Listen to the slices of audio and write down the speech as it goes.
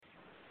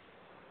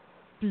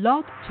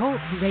Blog Talk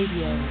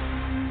Radio.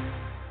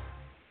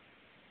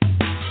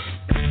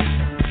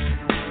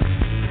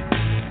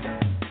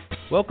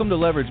 Welcome to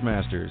Leverage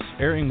Masters,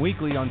 airing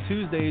weekly on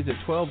Tuesdays at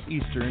 12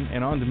 Eastern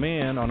and on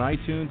demand on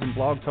iTunes and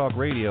Blog Talk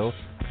Radio.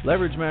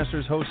 Leverage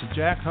Masters hosts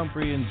Jack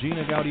Humphrey and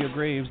Gina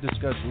Gaudio-Graves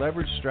discuss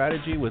leverage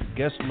strategy with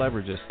guest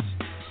leveragists.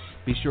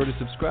 Be sure to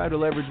subscribe to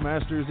Leverage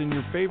Masters in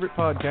your favorite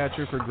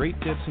podcatcher for great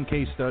tips and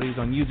case studies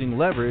on using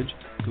leverage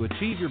to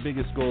achieve your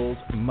biggest goals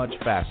much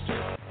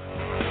faster.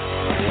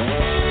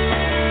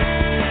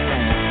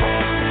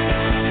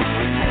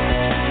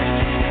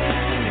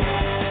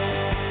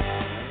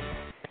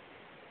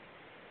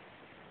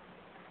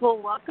 Well,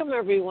 welcome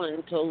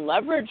everyone to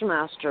Leverage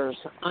Masters.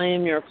 I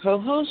am your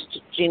co-host,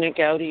 Gina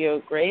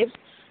Gaudio-Graves,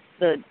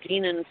 the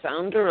Dean and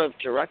founder of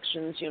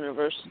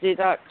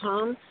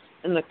DirectionsUniversity.com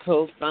and the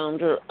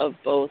co-founder of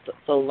both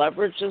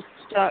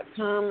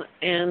TheLeveragists.com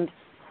and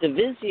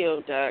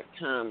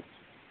Divisio.com,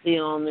 the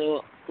all-new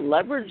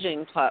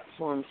leveraging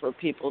platform for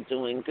people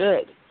doing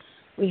good.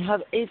 We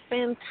have a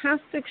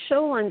fantastic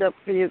show lined up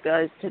for you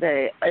guys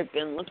today. I've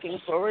been looking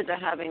forward to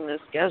having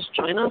this guest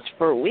join us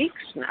for weeks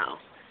now.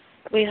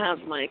 We have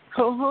my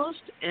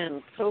co-host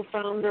and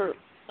co-founder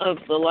of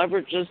The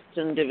Leveragists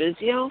and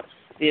Divisio,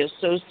 the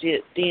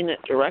Associate Dean at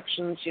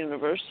Directions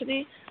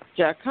University,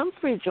 Jack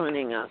Humphrey,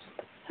 joining us.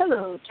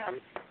 Hello, Jack.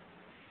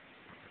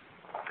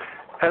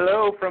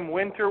 Hello from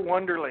Winter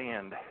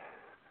Wonderland.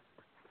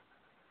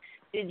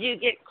 Did you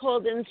get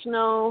cold and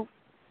snow?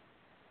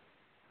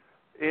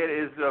 It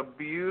is a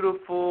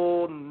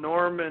beautiful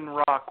Norman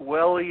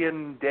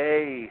Rockwellian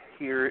day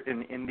here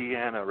in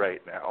Indiana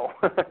right now.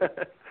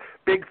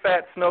 Big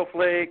fat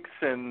snowflakes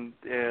and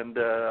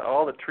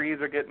all the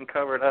trees are getting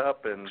covered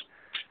up, and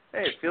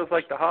hey, it feels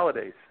like the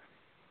holidays.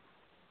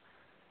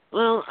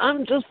 Well,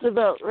 I'm just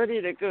about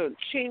ready to go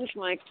change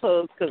my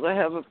clothes because I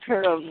have a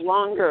pair of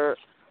longer,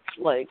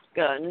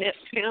 knit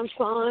pants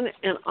on,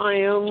 and I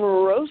am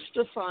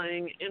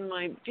roastifying in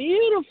my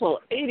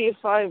beautiful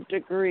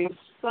 85-degree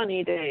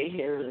sunny day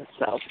here in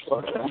South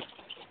Florida.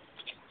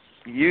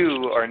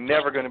 You are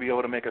never going to be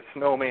able to make a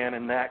snowman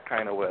in that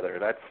kind of weather.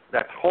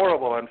 That's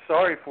horrible. I'm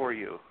sorry for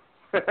you.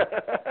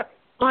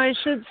 I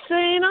should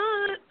say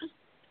not.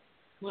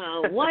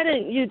 Well, why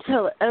don't you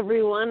tell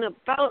everyone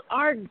about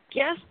our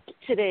guest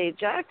today,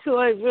 Jack, who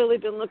I've really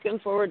been looking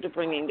forward to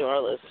bringing to our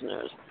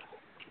listeners.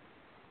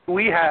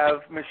 We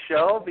have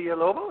Michelle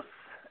Villalobos,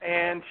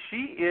 and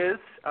she is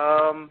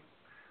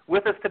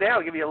with us today.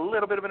 I'll give you a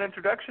little bit of an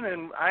introduction,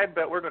 and I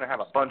bet we're going to have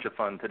a bunch of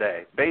fun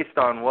today based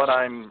on what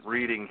I'm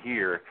reading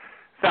here.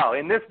 So,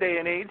 in this day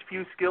and age,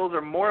 few skills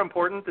are more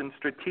important than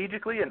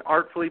strategically and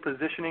artfully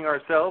positioning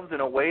ourselves in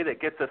a way that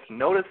gets us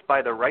noticed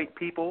by the right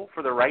people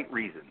for the right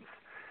reasons.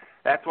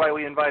 That's why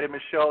we invited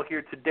Michelle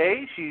here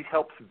today. She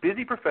helps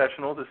busy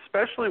professionals,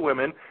 especially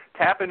women,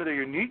 tap into their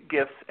unique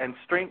gifts and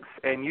strengths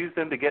and use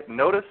them to get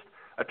noticed,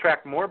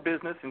 attract more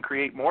business, and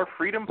create more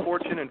freedom,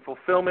 fortune, and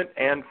fulfillment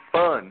and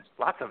fun.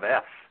 Lots of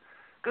F's.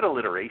 Good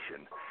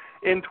alliteration.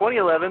 In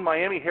 2011,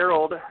 Miami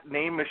Herald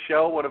named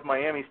Michelle one of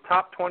Miami's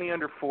top 20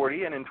 under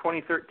 40, and in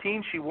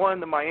 2013, she won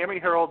the Miami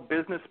Herald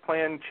Business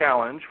Plan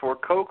Challenge for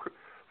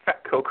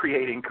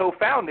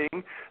co-founding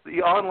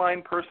the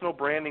online personal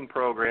branding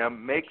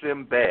program, Make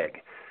Them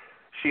Beg.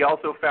 She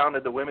also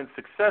founded the Women's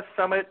Success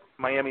Summit,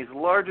 Miami's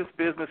largest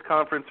business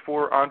conference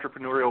for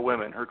entrepreneurial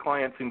women. Her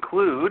clients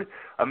include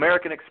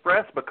American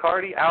Express,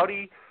 Bacardi,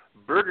 Audi,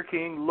 Burger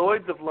King,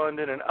 Lloyd's of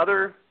London, and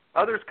others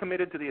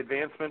committed to the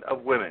advancement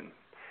of women.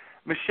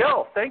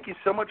 Michelle, thank you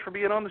so much for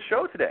being on the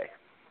show today.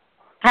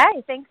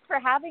 Hi, thanks for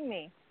having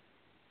me.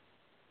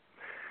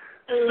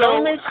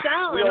 Hello,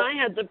 Michelle, and I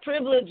had the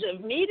privilege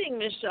of meeting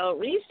Michelle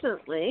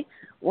recently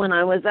when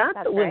I was at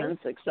the Women's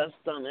Success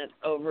Summit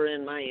over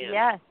in Miami.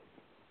 Yes.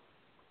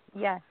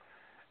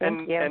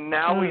 Thank you. And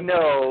now we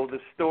know the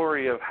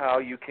story of how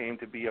you came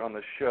to be on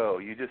the show.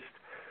 You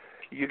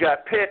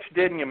got pitched,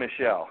 didn't you,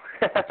 Michelle?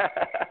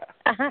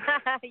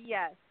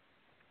 Yes.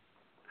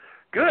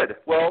 Good.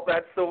 Well,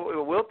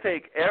 we'll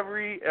take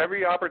every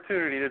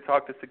opportunity to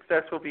talk to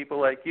successful people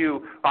like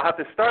you. I'll have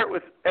to start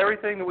with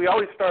everything that we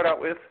always start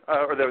out with,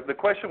 or the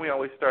question we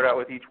always start out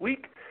with each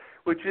week,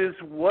 which is,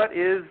 what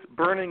is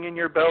burning in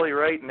your belly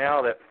right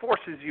now that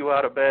forces you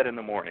out of bed in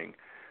the morning,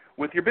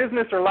 with your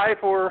business or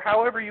life or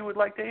however you would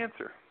like to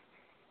answer?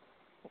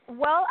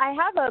 Well, I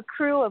have a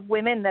crew of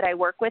women that I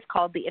work with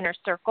called the Inner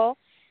Circle.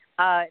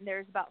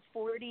 There's about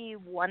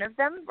 41 of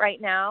them right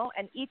now,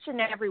 and each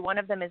and every one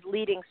of them is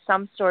leading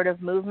some sort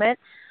of movement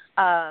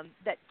to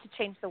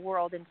change the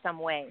world in some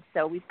way.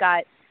 So we've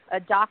got a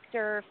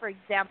doctor, for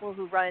example,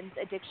 who runs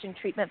addiction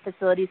treatment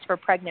facilities for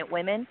pregnant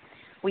women.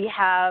 We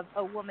have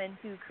a woman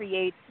who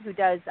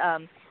does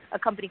a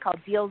company called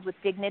Deals with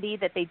Dignity,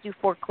 that they do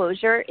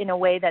foreclosure in a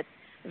way that's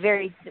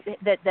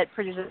that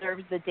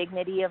preserves the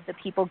dignity of the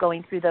people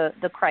going through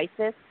the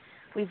crisis.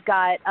 We've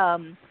got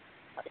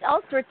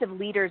all sorts of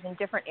leaders in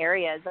different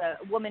areas. A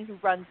woman who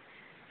runs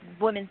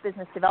Women's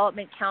Business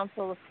Development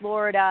Council of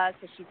Florida,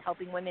 so she's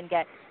helping women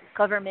get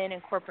government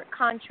and corporate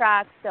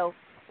contracts. So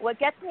what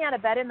gets me out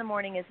of bed in the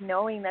morning is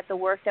knowing that the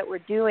work that we're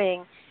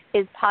doing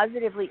is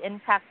positively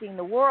impacting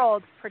the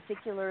world,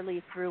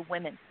 particularly through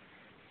women.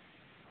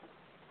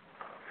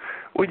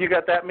 Well, you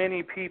got that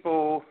many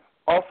people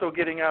also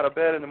getting out of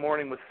bed in the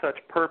morning with such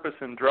purpose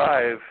and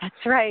drive.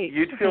 That's right.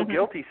 You'd feel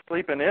guilty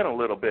sleeping in a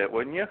little bit,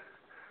 wouldn't you?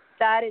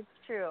 That is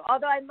true.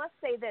 Although I must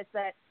say this,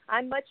 that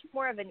I'm much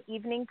more of an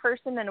evening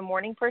person than a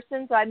morning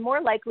person, so I'm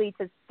more likely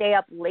to stay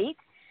up late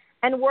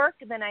and work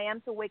than I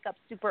am to wake up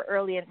super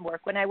early and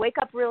work. When I wake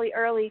up really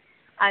early,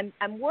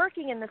 I'm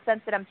working in the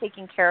sense that I'm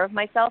taking care of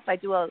myself. I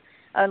do a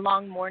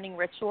long morning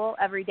ritual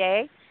every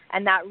day,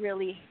 and that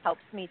really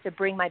helps me to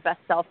bring my best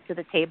self to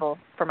the table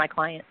for my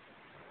clients.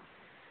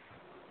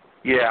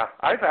 Yeah,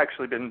 I've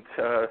actually been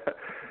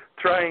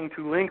trying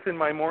to lengthen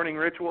my morning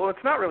ritual. It's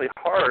not really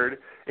hard.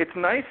 It's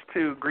nice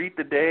to greet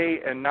the day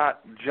and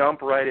not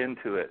jump right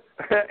into it.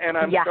 And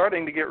I'm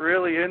starting to get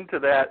really into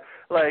that.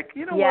 Like,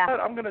 you know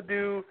what, I'm going to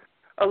do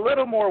a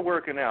little more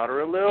working out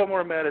or a little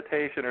more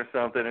meditation or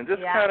something, and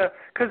just kind of,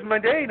 because my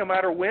day, no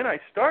matter when I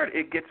start,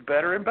 it gets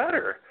better and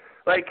better.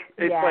 Like,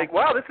 it's like,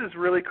 wow, this is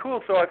really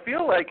cool. So I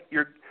feel like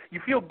you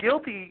feel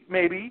guilty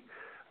maybe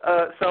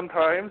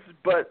sometimes,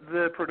 but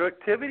the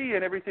productivity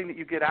and everything that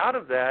you get out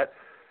of that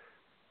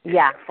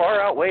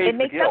far outweighs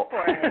the guilt.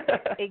 It makes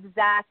up for it.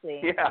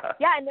 Exactly.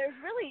 Yeah, and there's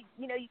really,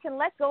 you can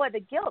let go of the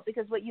guilt,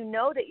 because what you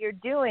know that you're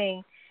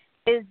doing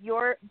is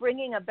you're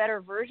bringing a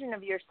better version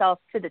of yourself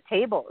to the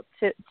table,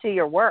 to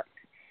your work.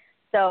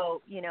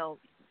 So,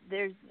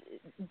 there's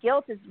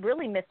guilt is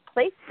really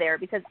misplaced there,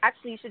 because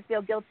actually you should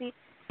feel guilty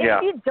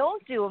if you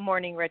don't do a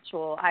morning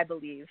ritual, I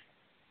believe.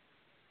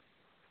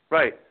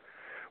 Right.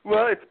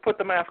 Well, it's put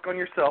the mask on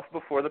yourself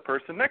before the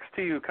person next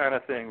to you kind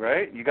of thing,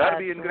 right? You got to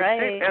be in good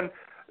shape. And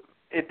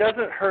it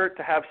doesn't hurt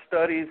to have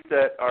studies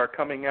that are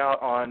coming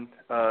out on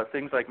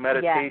things like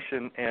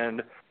meditation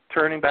and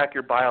turning back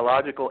your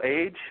biological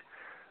age.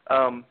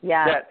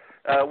 That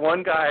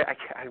one guy,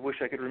 I wish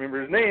I could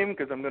remember his name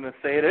because I'm going to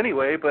say it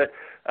anyway, but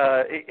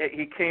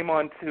he came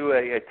on to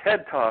a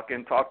TED Talk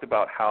and talked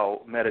about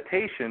how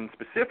meditation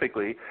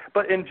specifically,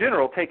 but in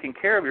general, taking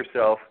care of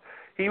yourself,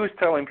 he was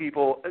telling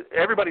people,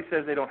 everybody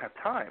says they don't have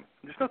time.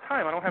 There's no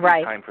time. I don't have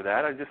any time for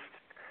that.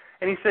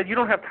 And he said, you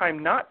don't have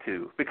time not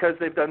to, because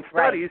they've done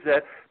studies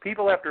that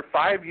people after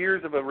 5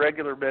 years of a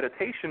regular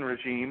meditation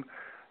regime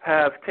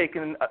have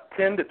taken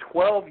 10 to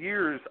 12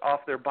 years off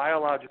their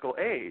biological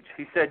age.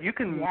 He said, you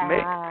can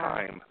make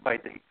time by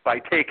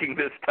taking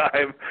this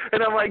time.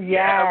 And I'm like,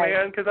 yeah,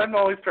 man, because I'm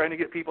always trying to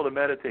get people to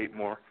meditate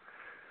more.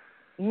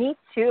 Me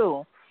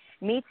too.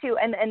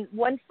 And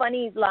one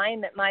funny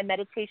line that my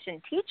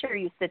meditation teacher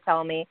used to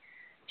tell me,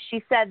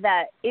 she said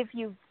that if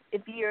you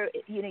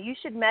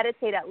should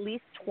meditate at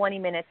least 20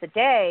 minutes a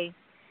day,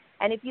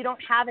 and if you don't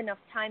have enough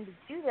time to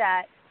do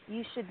that,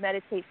 you should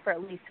meditate for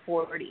at least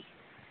 40.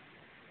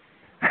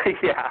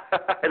 Yeah,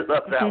 I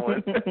love that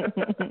one.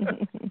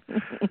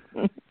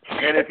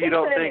 And if you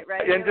don't think,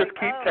 and just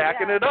keep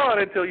tacking it on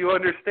until you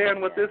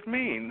understand what this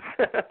means.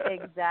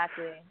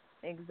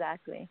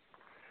 Exactly.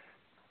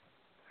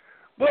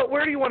 Well,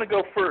 where do you want to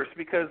go first?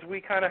 Because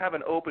we kind of have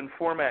an open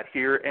format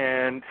here,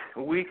 and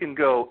we can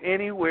go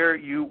anywhere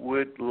you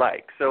would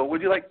like. So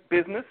would you like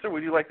business, or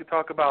would you like to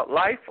talk about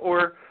life,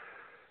 or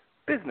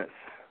business,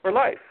 or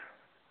life?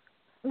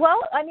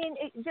 Well, I mean,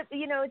 it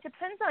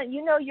depends on,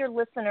 your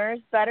listeners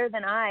better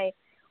than I.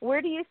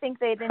 Where do you think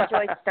they'd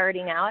enjoy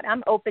starting out?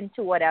 I'm open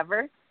to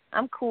whatever.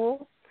 I'm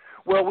cool.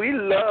 Well, we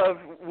love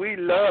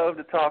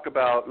to talk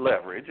about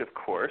leverage, of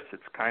course.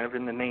 It's kind of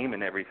in the name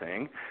and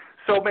everything.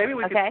 So maybe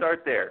we could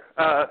start there.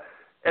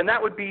 And that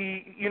would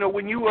be,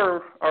 when you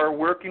are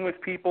working with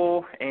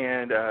people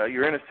and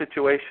you're in a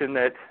situation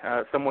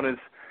that someone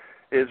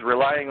is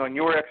relying on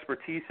your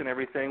expertise and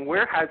everything,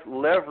 where has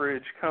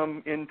leverage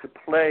come into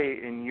play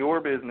in your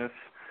business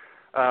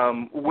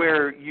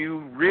where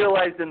you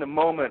realized in the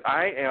moment,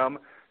 I am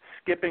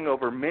skipping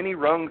over many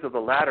rungs of the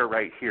ladder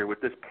right here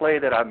with this play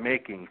that I'm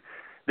making.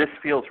 This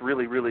feels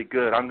really, really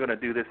good. I'm going to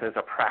do this as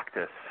a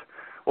practice,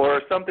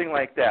 or something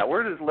like that.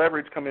 Where does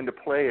leverage come into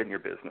play in your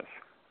business?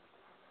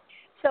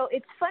 So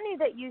it's funny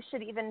that you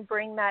should even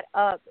bring that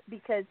up,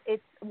 because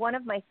it's one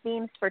of my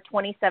themes for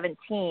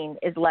 2017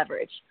 is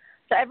leverage.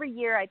 So every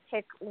year I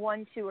pick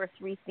 1, 2, or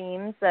 3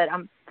 themes that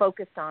I'm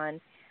focused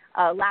on.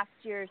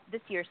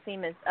 This year's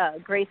theme is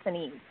grace and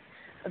ease.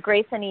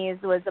 Grace and ease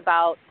was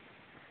about,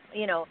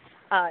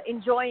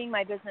 enjoying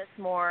my business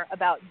more,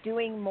 about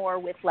doing more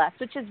with less,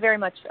 which is very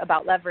much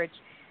about leverage.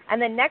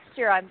 And then next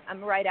year I'm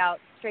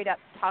straight up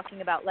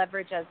talking about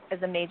leverage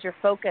as a major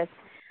focus,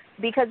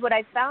 because what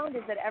I've found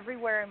is that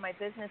everywhere in my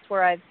business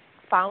where I've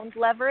found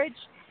leverage,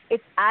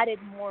 it's added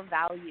more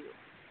value.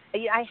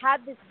 I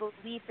had this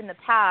belief in the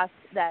past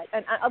that,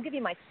 and I'll give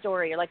you my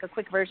story, or like a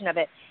quick version of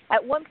it.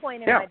 At one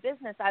point in my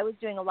business, I was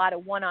doing a lot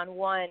of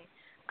one-on-one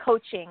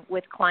coaching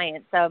with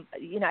clients. I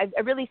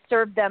really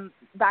served them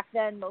back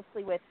then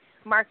mostly with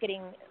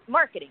marketing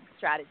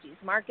strategies,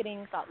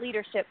 marketing, thought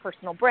leadership,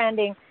 personal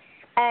branding.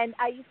 And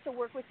I used to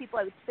work with people.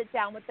 I would sit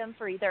down with them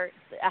for either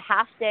a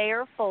half day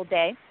or a full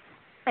day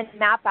and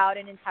map out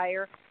an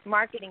entire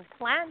marketing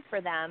plan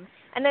for them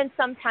And then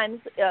sometimes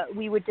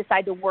we would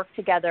decide to work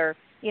together,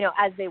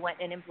 as they went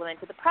and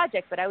implemented the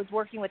project. But I was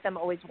working with them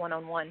always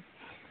one-on-one.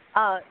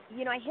 I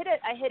hit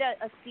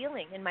a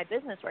ceiling in my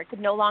business where I could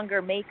no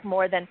longer make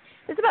more than,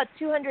 it was about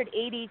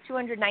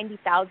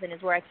 290,000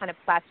 is where I kind of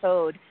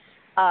plateaued.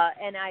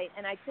 And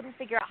I couldn't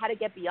figure out how to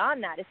get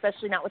beyond that,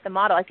 especially not with the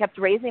model. I kept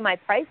raising my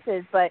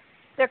prices, but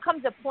there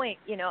comes a point,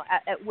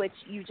 at which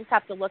you just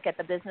have to look at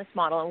the business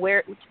model and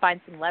where to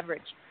find some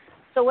leverage.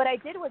 So what I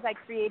did was I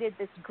created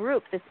this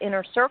group, this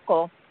inner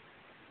circle,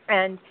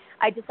 and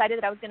I decided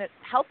that I was going to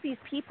help these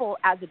people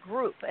as a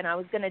group, and I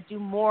was going to do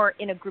more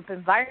in a group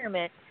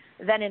environment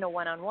than in a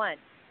one-on-one.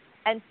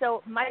 And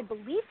so my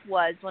belief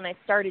was, when I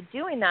started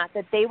doing that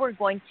they were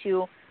going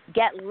to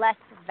get less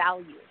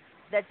value,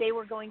 that they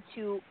were going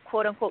to,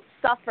 quote unquote,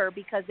 suffer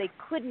because they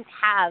couldn't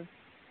have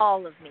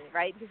all of me,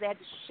 right? Because they had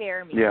to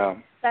share me. Yeah.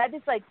 So I had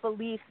this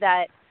belief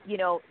that,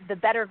 the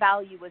better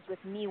value was with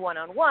me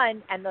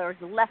one-on-one, and there was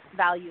less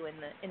value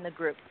in the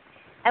group.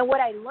 And what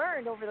I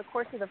learned over the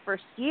course of the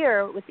first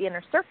year with the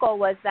Inner Circle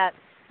was that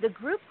the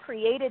group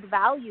created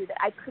value that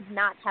I could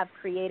not have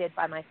created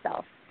by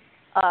myself.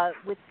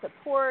 With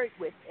support,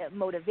 with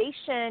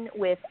motivation,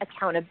 with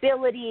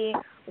accountability,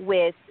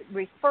 with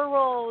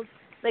referrals.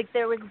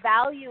 There was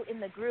value in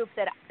the group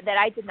that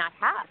I did not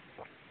have,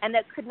 and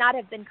that could not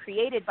have been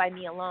created by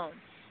me alone.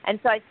 And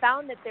so I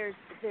found that there's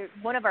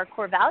one of our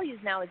core values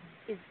now is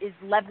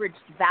leveraged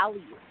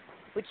value,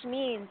 which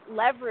means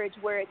leverage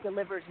where it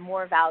delivers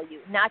more value,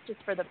 not just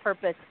for the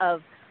purpose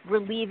of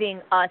relieving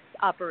us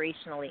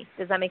operationally.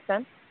 Does that make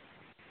sense?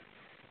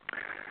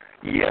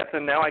 Yes,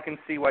 and now I can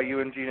see why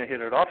you and Gina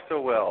hit it off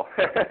so well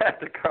at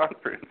the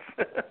conference.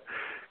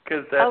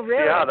 Because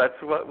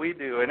that's what we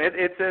do, and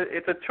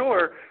it's a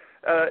chore.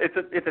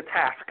 It's a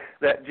task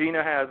that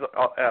Gina has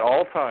at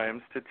all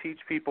times to teach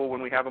people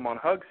when we have them on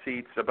hug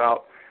seats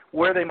about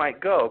where they might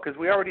go, because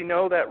we already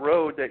know that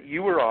road that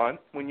you were on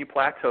when you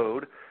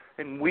plateaued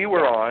and we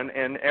were on,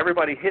 and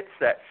everybody hits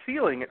that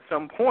ceiling at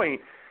some point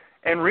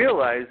and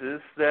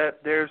realizes that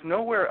there's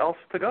nowhere else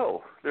to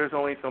go. There's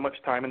only so much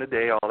time in the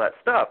day, all that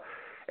stuff.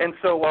 And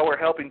so while we're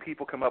helping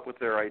people come up with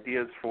their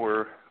ideas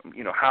for,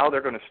 how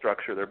they're going to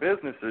structure their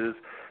businesses,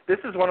 this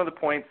is one of the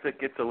points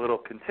that gets a little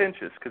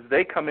contentious, because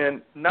they come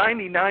in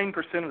 99%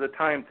 of the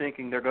time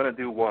thinking they're going to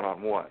do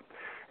one-on-one,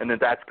 and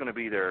that that's going to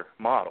be their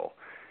model.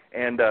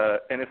 And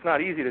it's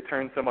not easy to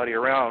turn somebody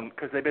around,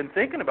 because they've been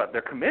thinking about it.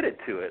 They're committed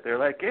to it. They're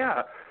like,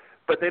 yeah,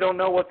 but they don't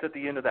know what's at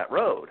the end of that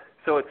road.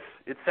 So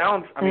it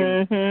sounds,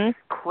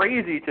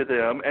 crazy to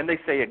them, and they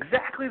say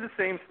exactly the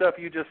same stuff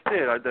you just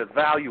did. The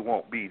value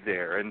won't be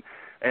there, and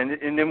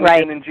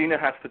then Gina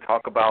has to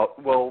talk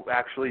about, well,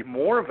 actually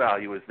more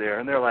value is there,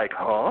 and they're like,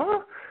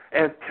 huh?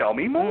 And tell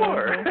me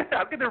more.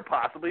 How could there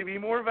possibly be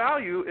more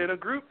value in a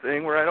group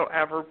thing where I don't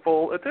have her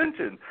full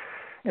attention?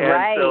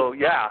 And so,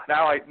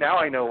 now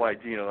I know why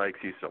Gina likes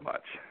you so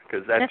much,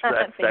 because that's just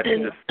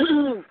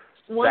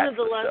one of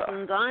the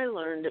lessons I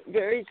learned,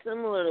 very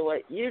similar to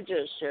what you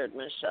just shared,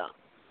 Michelle.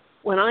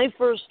 When I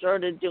first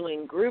started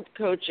doing group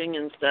coaching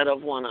instead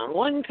of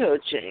one-on-one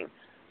coaching,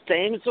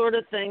 same sort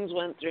of things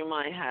went through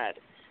my head.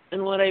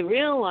 And what I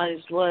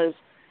realized was,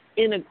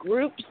 in a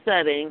group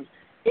setting,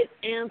 it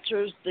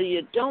answers the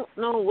you don't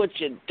know what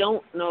you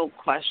don't know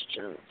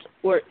questions,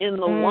 where in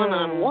the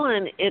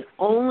one-on-one, it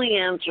only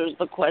answers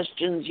the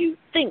questions you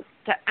think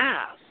to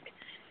ask.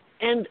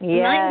 And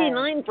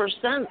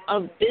 99%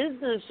 of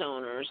business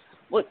owners,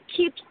 what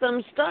keeps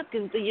them stuck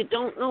is the you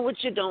don't know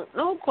what you don't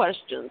know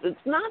questions. It's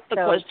not the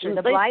questions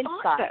they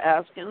thought to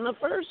ask in the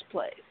first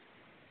place.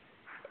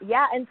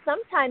 Yeah, and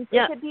sometimes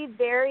it could be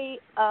very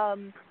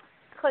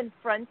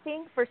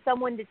confronting for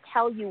someone to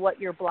tell you what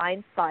your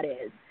blind spot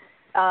is.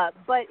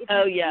 But if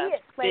you see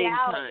it play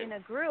out in a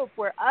group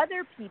where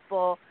other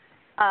people,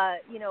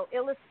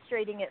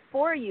 illustrating it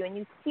for you, and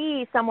you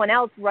see someone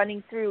else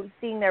running through,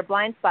 seeing their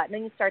blind spot, and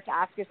then you start to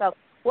ask yourself,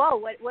 whoa,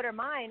 what are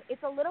mine?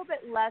 It's a little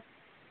bit less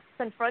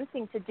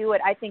confronting to do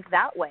it, I think,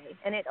 that way.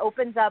 And it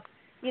opens up,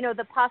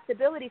 the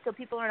possibility so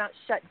people are not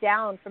shut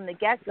down from the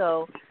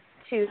get-go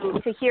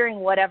to hearing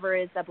whatever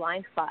is a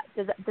blind spot.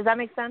 Does that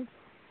make sense?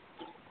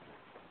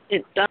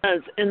 It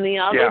does. And the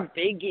other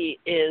biggie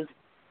is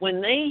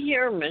when they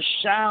hear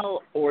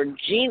Michelle or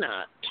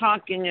Gina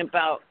talking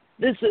about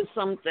this is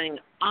something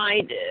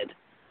I did,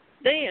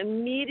 they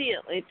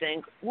immediately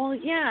think, well,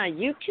 yeah,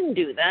 you can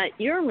do that.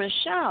 You're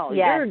Michelle.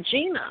 You're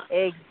Gina.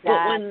 Exactly.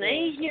 But when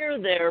they hear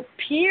their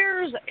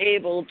peers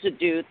able to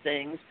do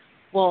things,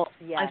 well,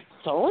 if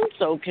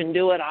so-and-so can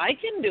do it, I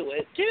can do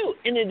it too.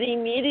 And it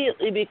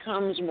immediately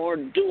becomes more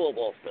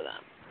doable for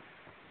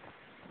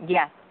them.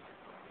 Yes,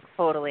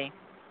 totally.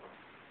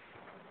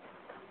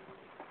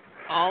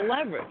 All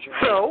leverage,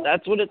 right? So,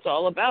 that's what it's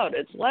all about.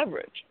 It's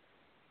leverage.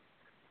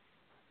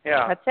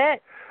 Yeah. That's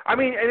it. I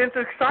mean, and it's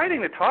exciting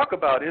to talk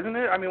about, isn't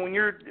it? I mean,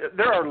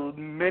 there are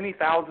many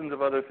thousands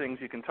of other things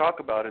you can talk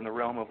about in the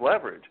realm of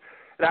leverage.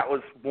 That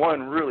was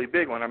one really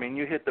big one. I mean,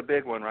 you hit the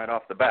big one right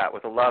off the bat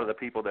with a lot of the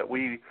people that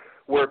we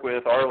work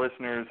with, our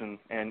listeners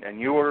and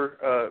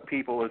your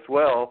people as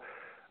well.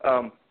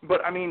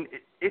 But, I mean,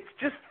 it's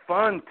just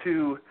fun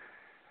to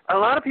a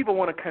lot of people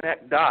want to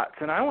connect dots,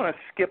 and I want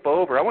to skip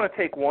over. I want to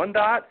take one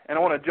dot, and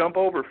I want to jump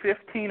over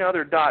 15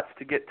 other dots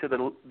to get to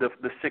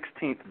the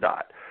 16th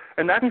dot.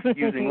 And that's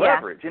using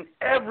leverage in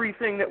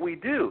everything that we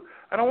do.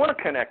 I don't want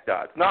to connect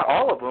dots. Not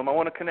all of them. I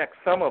want to connect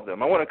some of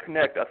them. I want to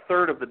connect a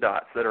third of the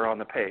dots that are on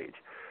the page,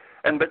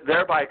 but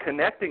thereby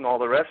connecting all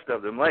the rest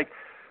of them. Like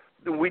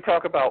we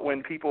talk about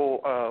when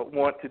people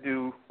want to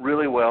do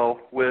really well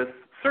with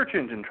search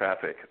engine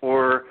traffic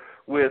or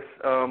with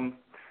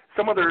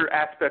some other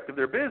aspect of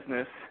their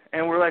business,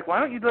 and we're like, why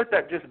don't you let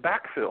that just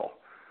backfill?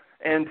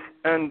 And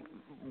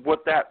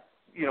what that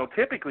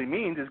typically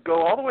means is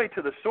go all the way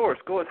to the source,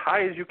 go as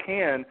high as you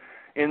can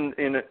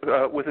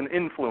with an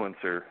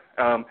influencer.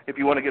 If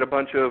you want to get a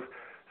bunch of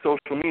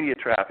social media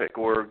traffic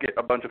or get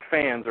a bunch of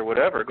fans or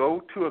whatever,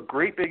 go to a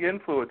great big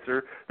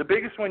influencer, the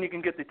biggest one you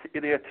can get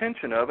the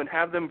attention of, and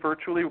have them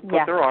virtually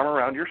put their arm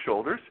around your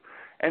shoulders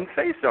and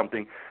say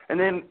something. And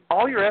then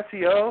all your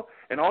SEO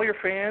and all your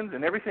fans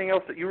and everything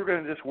else that you were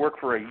going to just work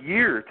for a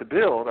year to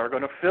build are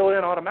going to fill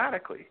in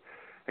automatically.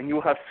 And you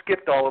will have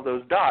skipped all of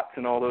those dots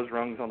and all those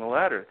rungs on the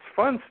ladder. It's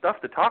fun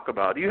stuff to talk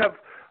about. Do you have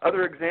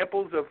other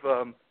examples of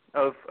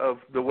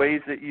the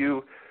ways that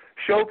you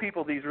show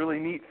people these really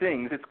neat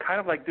things? It's kind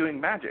of like doing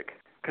magic,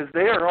 because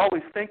they are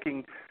always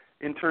thinking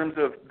in terms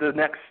of the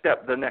next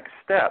step.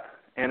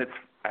 And it's,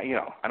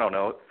 I don't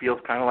know, it feels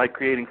kind of like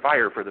creating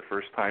fire for the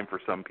first time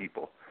for some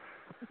people.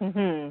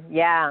 Mm-hmm.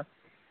 Yeah.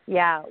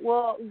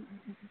 Well,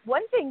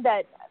 one thing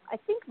that I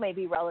think may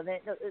be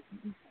relevant,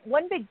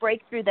 one big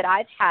breakthrough that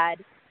I've had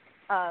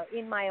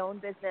in my own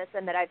business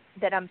and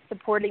that I'm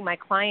supporting my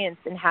clients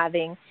in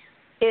having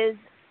is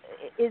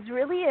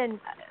really in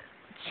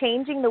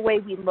changing the way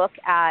we look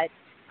at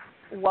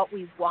what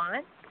we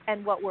want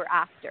and what we're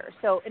after.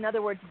 So in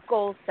other words,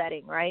 goal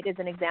setting, right, is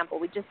an example.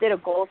 We just did a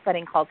goal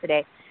setting call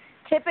today.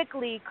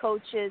 Typically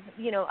coaches,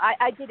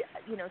 I did,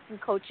 some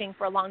coaching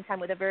for a long time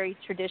with a very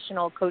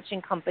traditional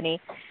coaching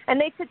company, and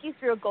they took you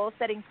through a goal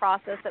setting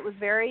process that was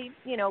very,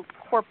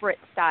 corporate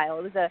style.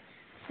 It was a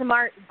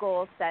SMART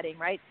goal setting,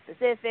 right?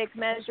 Specific,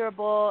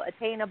 measurable,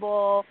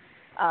 attainable,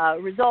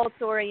 results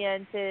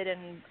oriented,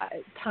 and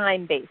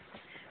time-based.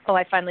 Oh,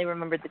 I finally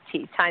remembered the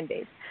T,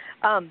 time-based.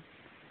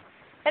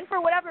 And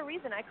for whatever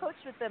reason, I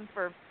coached with them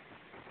for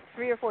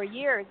 3 or 4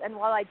 years, and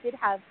while I did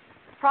have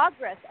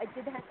progress,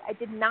 I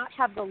did not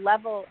have the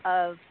level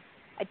of,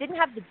 I didn't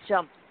have the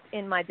jumps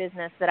in my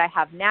business that I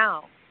have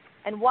now.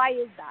 And why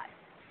is that?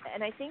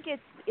 And I think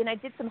and I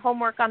did some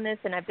homework on this,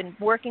 and I've been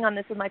working on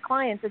this with my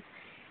clients.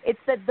 It's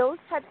that those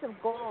types of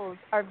goals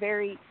are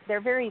they're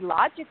very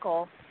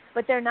logical,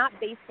 but they're not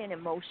based in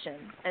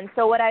emotion. And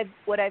so what I've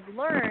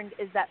learned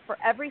is that for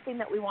everything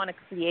that we want to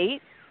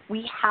create,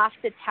 we have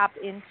to tap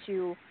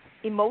into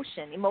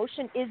emotion.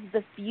 Emotion is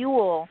the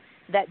fuel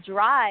that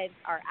drives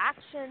our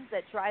actions,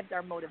 that drives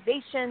our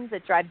motivations,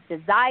 that drives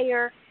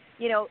desire,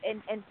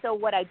 and so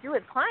what I do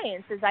with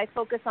clients is I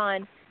focus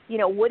on,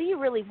 what do you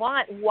really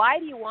want? Why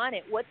do you want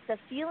it? What's the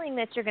feeling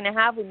that you're going to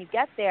have when you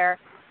get there?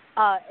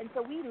 And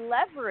so we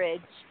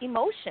leverage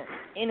emotion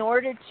in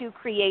order to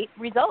create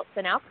results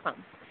and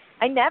outcomes.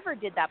 I never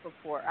did that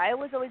before. I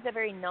was always a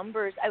very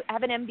numbers. I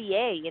have an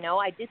MBA,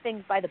 I did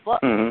things by the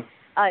book. Mm-hmm.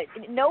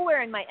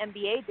 Nowhere in my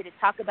MBA did it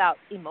talk about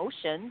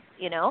emotions,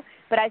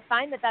 but I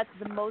find that that's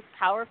the most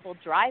powerful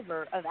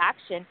driver of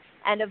action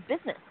and of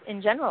business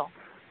in general.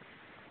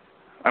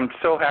 I'm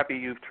so happy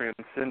you've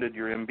transcended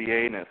your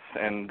MBA-ness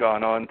and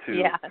gone on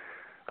to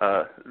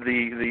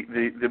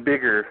the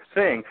bigger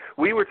thing.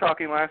 We were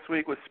talking last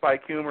week with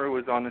Spike Humer, who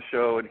was on the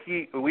show,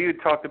 and we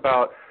had talked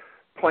about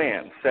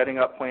plans, setting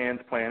up plans,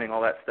 planning,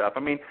 all that stuff. I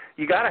mean,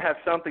 you got to have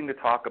something to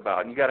talk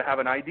about, and you got to have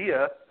an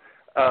idea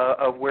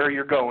of where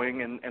you're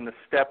going and the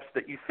steps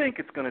that you think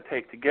it's going to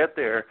take to get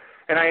there.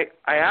 And I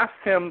asked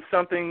him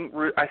something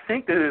I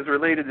think that is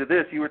related to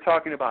this. You were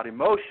talking about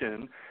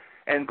emotion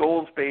and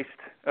goals-based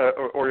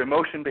or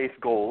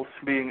emotion-based goals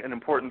being an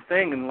important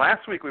thing. And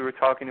last week we were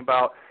talking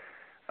about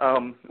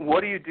what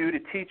do you do to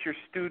teach your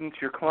students,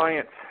 your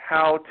clients,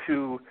 how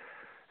to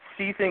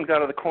see things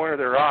out of the corner of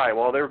their eye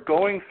while they're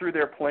going through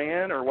their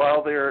plan or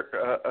while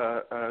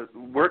they're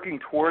working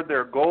toward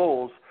their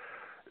goals,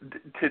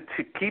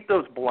 to keep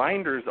those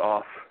blinders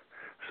off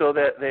so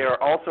that they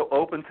are also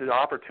open to the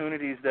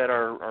opportunities that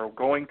are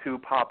going to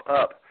pop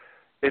up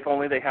if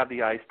only they have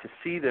the eyes to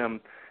see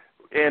them.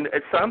 And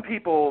some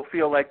people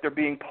feel like they're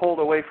being pulled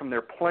away from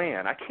their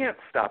plan. I can't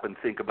stop and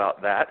think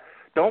about that.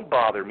 Don't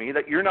bother me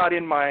that you're not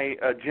in my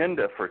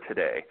agenda for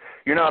today.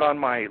 You're not on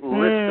my list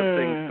of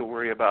things to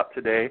worry about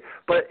today,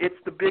 but it's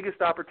the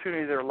biggest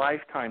opportunity of their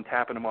lifetime,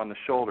 tapping them on the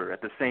shoulder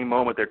at the same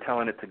moment they're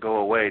telling it to go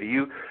away. Do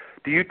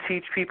you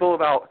teach people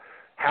about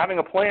having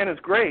a plan is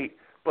great,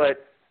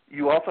 but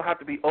you also have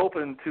to be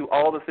open to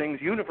all the things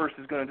universe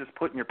is going to just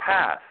put in your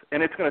path,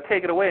 and it's going to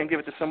take it away and give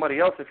it to somebody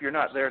else if you're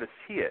not there to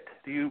see it.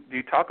 Do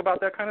you talk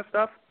about that kind of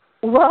stuff?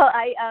 Well,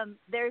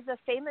 there's a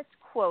famous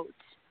quote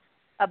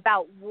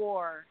about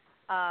war,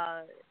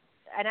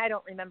 and I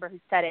don't remember who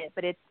said it,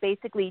 but it's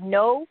basically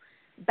no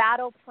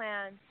battle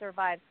plan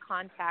survives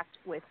contact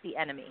with the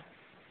enemy.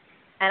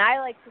 And I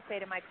like to say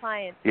to my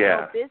clients,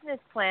 no business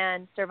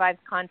plan survives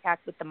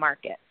contact with the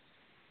market.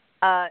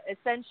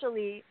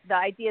 Essentially, the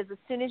idea is as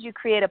soon as you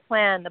create a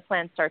plan, the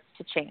plan starts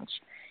to change.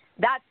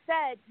 That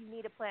said, you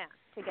need a plan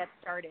to get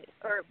started,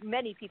 or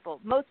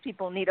most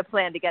people need a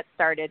plan to get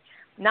started.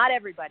 Not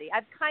everybody.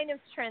 I've kind of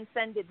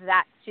transcended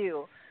that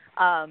too.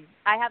 I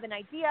have an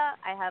idea.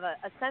 I have a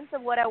sense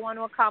of what I want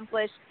to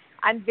accomplish.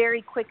 I'm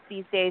very quick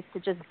these days to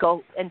just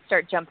go and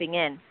start jumping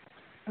in.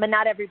 But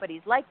not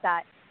everybody's like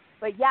that.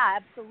 But yeah,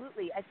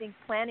 absolutely. I think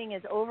planning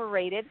is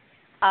overrated.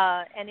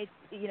 And it,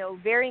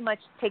 very much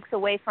takes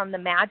away from the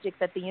magic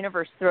that the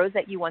universe throws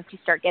at you once you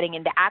start getting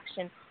into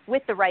action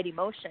with the right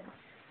emotion.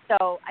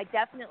 So I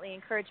definitely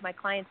encourage my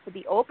clients to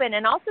be open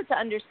and also to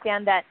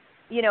understand that,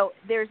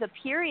 there's a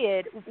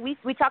period.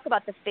 We talk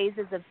about the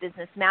phases of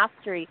business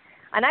mastery.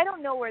 And I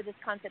don't know where this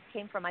concept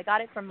came from. I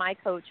got it from my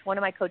coach, one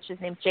of my coaches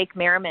named Jake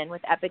Merriman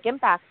with Epic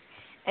Impact.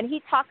 And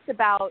he talks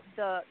about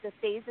the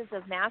phases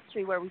of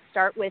mastery where we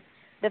start with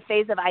the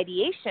phase of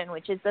ideation,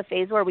 which is the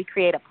phase where we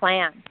create a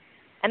plan.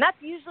 And that's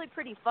usually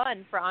pretty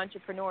fun for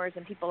entrepreneurs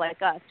and people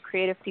like us,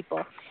 creative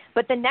people.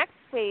 But the next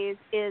phase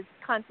is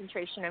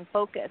concentration and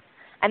focus.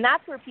 And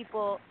that's where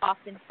people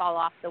often fall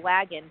off the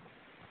wagon.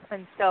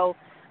 And so,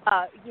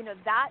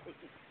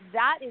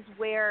 that is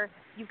where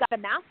you've got to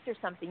master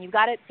something. You've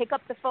got to pick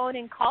up the phone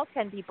and call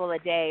 10 people a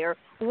day or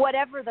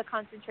whatever the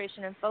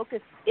concentration and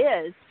focus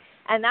is.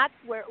 And that's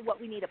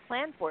what we need a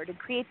plan for, to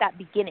create that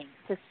beginning,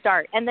 to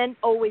start, and then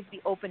always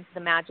be open to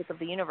the magic of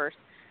the universe.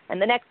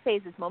 And the next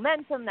phase is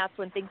momentum. That's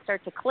when things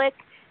start to click.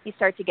 You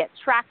start to get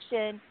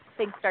traction.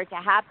 Things start to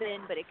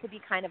happen, but it could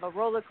be kind of a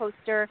roller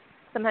coaster.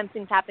 Sometimes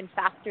things happen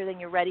faster than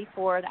you're ready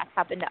for. That's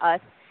happened to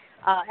us.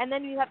 And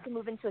then you have to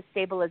move into a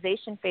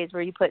stabilization phase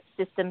where you put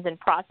systems and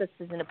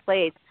processes into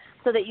place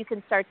so that you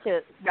can start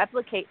to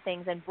replicate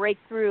things and break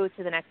through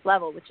to the next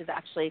level, which is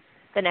actually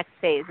the next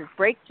phase is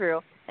breakthrough.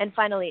 And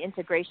finally,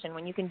 integration,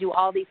 when you can do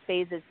all these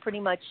phases pretty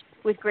much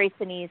with grace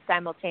and ease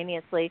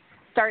simultaneously.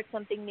 Start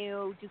something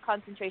new, do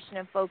concentration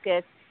and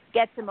focus,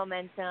 get to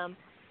momentum,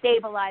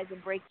 stabilize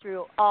and break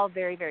through all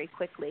very, very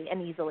quickly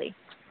and easily.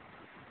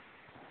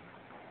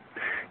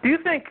 Do you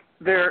think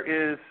there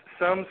is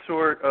some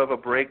sort of a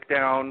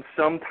breakdown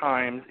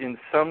sometimes in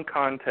some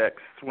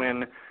contexts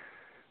when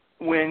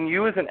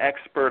you as an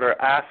expert are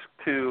asked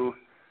to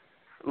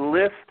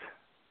list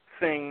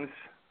things,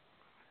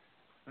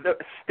 the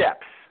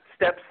steps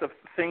of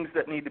things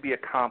that need to be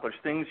accomplished,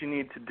 things you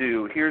need to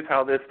do? Here's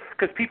how this,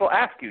 because people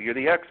ask you, you're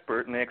the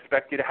expert, and they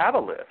expect you to have a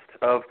list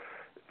of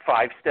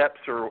 5 steps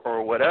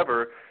or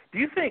whatever. Do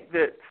you think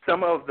that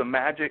some of the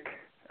magic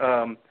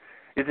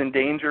is in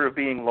danger of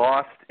being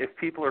lost if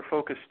people are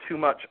focused too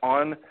much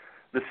on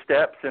the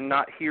steps and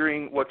not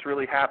hearing what's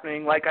really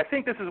happening? Like, I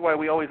think this is why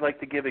we always like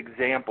to give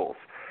examples.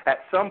 At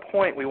some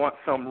point, we want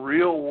some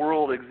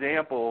real-world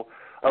example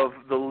of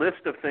the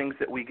list of things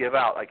that we give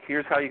out. Like,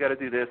 here's how you got to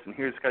do this, and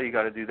here's how you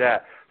got to do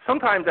that.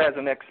 Sometimes, as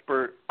an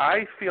expert,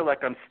 I feel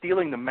like I'm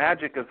stealing the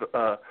magic of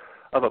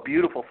a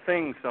beautiful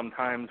thing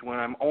sometimes when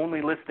I'm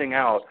only listing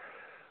out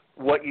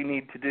what you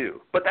need to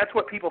do. But that's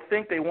what people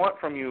think they want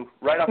from you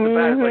right off the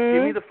bat. It's like,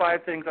 give me the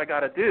 5 things I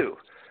got to do.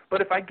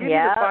 But if I give you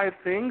the 5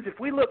 things, if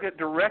we look at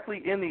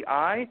directly in the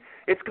eye,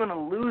 it's going to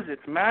lose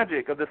its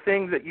magic of the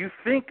things that you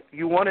think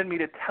you wanted me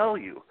to tell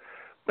you.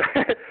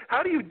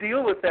 How do you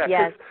deal with that?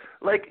 Yes.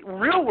 Like,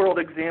 real-world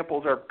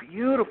examples are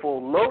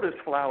beautiful lotus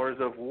flowers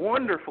of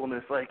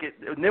wonderfulness.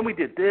 And then we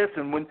did this,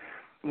 and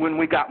when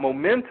we got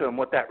momentum,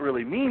 what that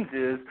really means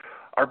is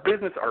our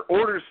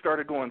orders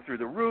started going through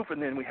the roof,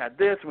 and then we had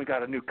this, and we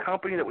got a new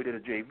company that we did a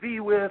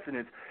JV with,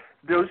 and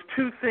those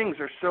two things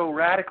are so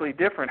radically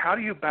different. How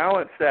do you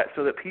balance that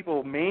so that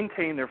people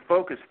maintain their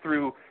focus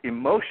through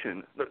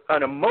emotion,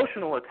 an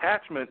emotional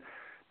attachment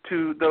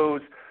to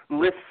those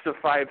lists of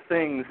 5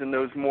 things and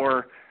those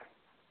more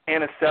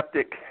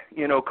antiseptic,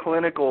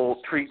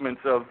 clinical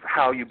treatments of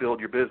how you build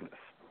your business?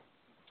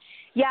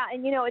 Yeah,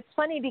 and it's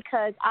funny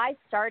because I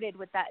started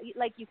with that,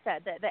 like you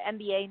said, the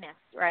MBA-ness,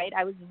 right?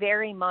 I was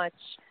very much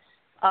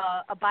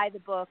a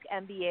by-the-book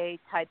MBA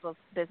type of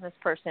business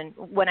person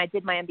when I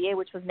did my MBA,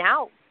 which was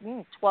now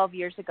 12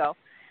 years ago.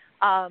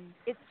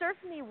 It served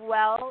me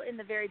well in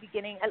the very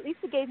beginning. At least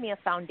it gave me a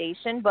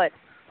foundation, but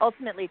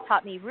ultimately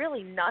taught me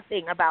really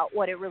nothing about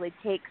what it really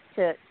takes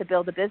to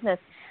build a business.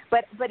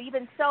 But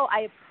even so,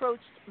 I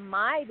approached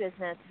my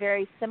business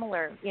very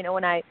similar.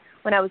 When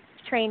I was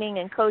training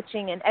and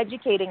coaching and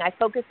educating, I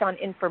focused on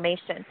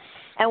information.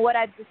 And what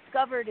I've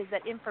discovered is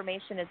that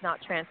information is not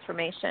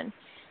transformation.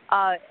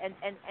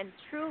 And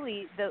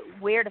truly,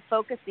 where to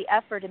focus the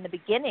effort in the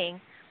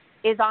beginning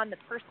is on the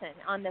person,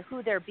 on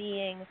who they're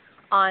being,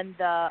 on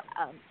the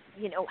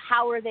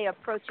how are they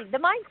approaching the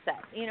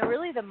mindset.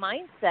 Really the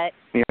mindset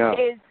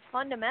is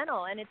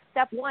fundamental, and it's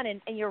step one.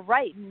 And you're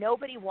right,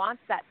 nobody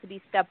wants that to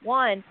be step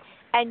one.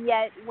 And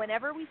yet,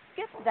 whenever we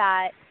skip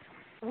that,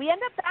 we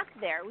end up back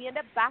there. We end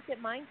up back at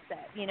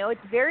mindset.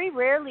 It's very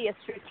rarely a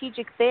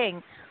strategic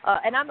thing.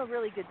 And I'm a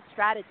really good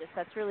strategist.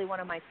 That's really one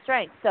of my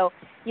strengths. So,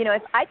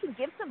 if I can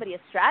give somebody a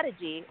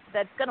strategy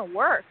that's going to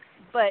work,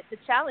 but the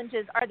challenge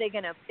is, are they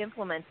going to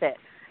implement it?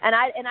 And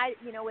I,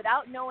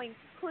 without knowing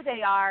who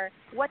they are,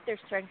 what their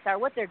strengths are,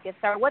 what their gifts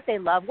are, what they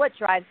love, what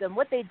drives them,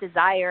 what they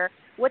desire,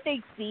 what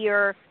they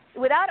fear,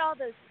 without all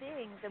those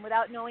things and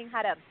without knowing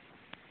how to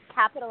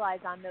capitalize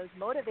on those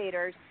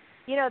motivators,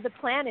 the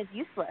plan is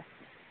useless.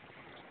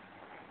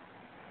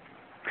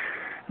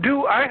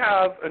 Do I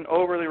have an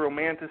overly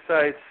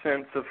romanticized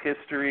sense of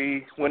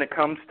history when it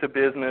comes to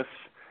business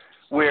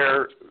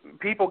where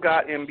people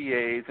got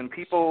MBAs and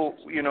people,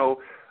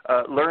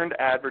 learned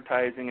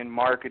advertising and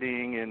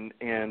marketing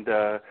and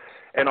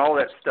all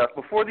that stuff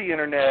before the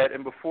internet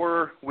and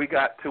before we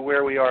got to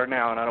where we are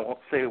now? And I don't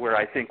say where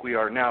I think we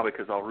are now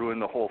because I'll ruin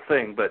the whole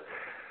thing, but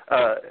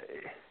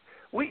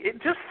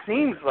it just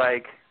seems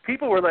like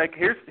people were like,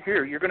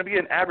 here, you're going to be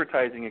an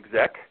advertising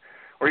exec,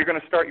 or you're going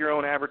to start your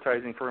own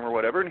advertising firm or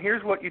whatever, and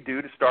here's what you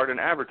do to start an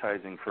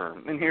advertising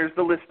firm, and here's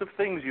the list of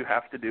things you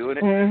have to do. And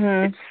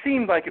it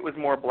seemed like it was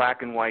more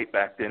black and white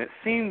back then. It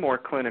seemed more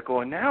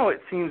clinical, and now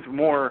it seems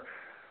more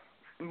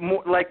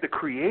like the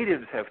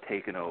creatives have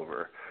taken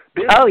over.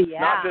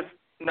 Business,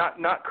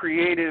 not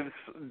creatives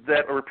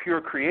that are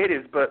pure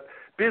creatives, but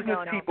business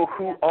people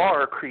who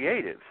are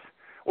creatives,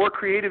 or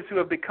creatives who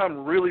have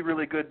become really,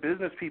 really good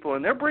business people,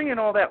 and they're bringing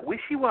all that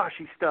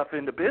wishy-washy stuff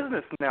into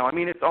business now. I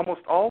mean, it's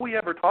almost all we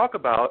ever talk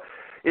about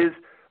is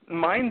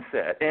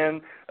mindset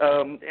and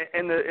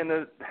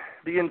the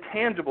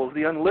intangibles,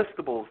 the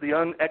unlistables, the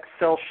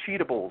un-Excel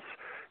sheetables.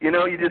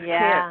 You just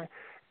can't.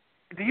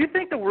 Do you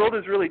think the world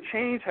has really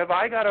changed? Have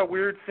I got a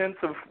weird sense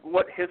of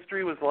what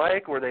history was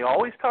like? Were they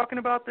always talking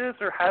about this,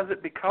 or has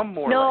it become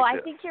more like this? No, I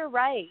think you're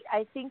right.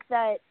 I think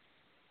that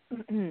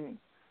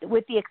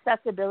with the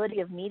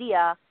accessibility of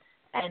media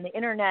and the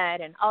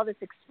internet and all this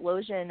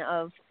explosion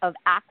of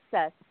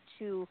access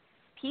to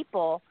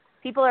people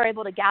are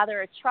able to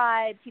gather a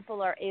tribe,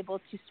 people are able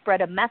to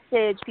spread a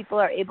message, people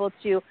are able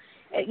to,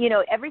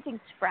 everything's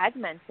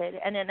fragmented.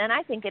 And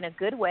I think in a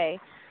good way.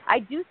 I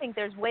do think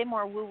there's way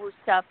more woo-woo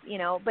stuff,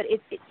 but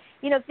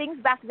things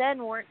back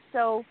then weren't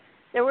so,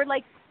 there were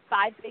like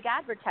 5 big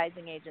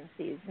advertising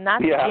agencies, and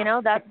that's,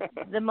 that's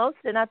the most,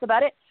 and that's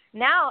about it.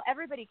 Now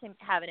everybody can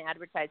have an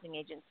advertising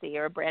agency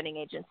or a branding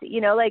agency,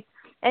 I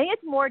think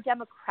it's more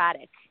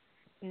democratic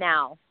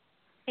now,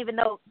 even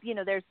though,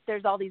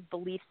 there's all these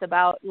beliefs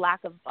about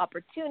lack of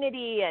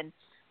opportunity and,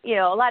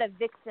 a lot of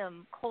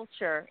victim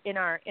culture in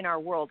our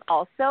world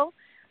also.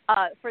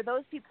 For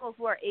those people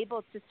who are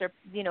able to,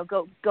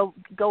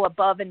 go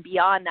above and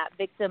beyond that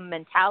victim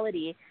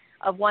mentality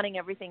of wanting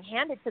everything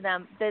handed to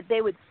them, that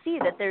they would see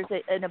that there's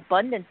an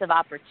abundance of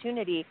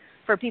opportunity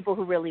for people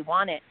who really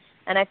want it.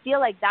 And I feel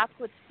like that's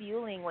what's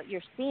fueling what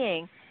you're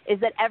seeing, is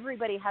that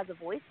everybody has a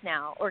voice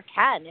now, or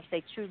can if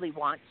they truly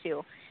want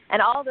to.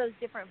 And all those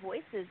different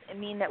voices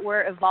mean that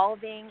we're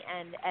evolving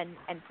and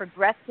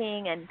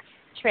progressing and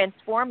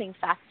transforming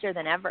faster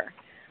than ever.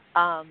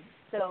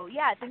 So,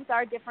 things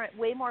are different,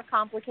 way more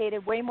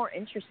complicated, way more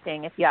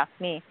interesting, if you ask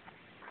me.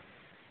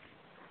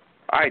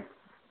 I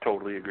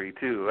totally agree,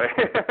 too.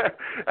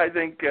 I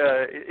think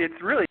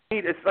it's really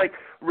neat. It's like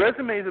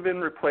resumes have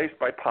been replaced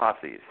by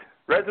posses.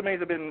 Resumes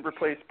have been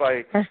replaced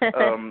by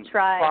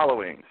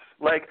followings.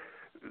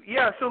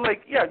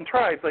 And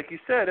tribes, like you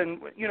said.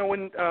 And,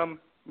 when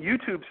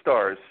YouTube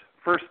stars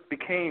first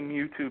became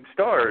YouTube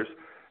stars,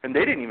 and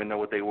they didn't even know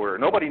what they were.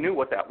 Nobody knew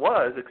what that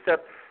was,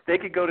 except they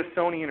could go to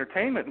Sony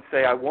Entertainment and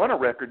say, I want a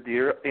record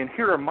deal, and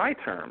here are my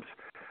terms.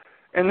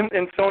 And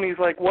Sony's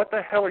like, what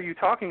the hell are you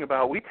talking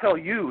about? We tell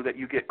you that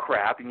you get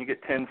crap and you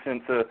get 10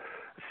 cents a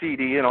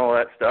CD and all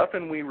that stuff,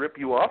 and we rip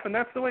you off, and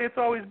that's the way it's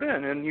always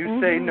been. And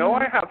you say, no,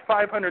 I have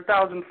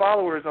 500,000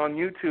 followers on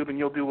YouTube, and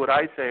you'll do what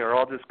I say, or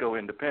I'll just go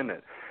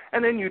independent.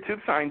 And then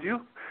YouTube signs you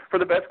for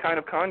the best kind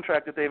of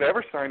contract that they've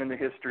ever signed in the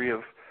history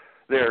of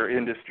their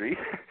industry,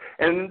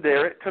 and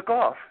there it took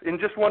off. In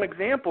just one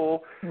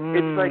example,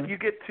 it's like you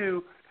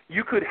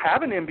could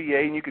have an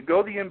MBA and you could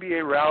go the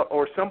MBA route,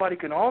 or somebody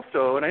can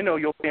also, and I know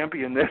you'll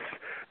champion this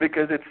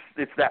because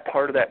it's that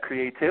part of that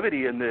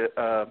creativity and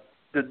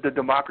the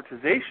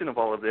democratization of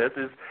all of this,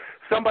 is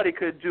somebody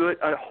could do it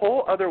a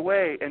whole other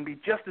way and be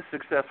just as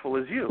successful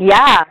as you.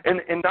 Yeah.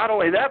 And not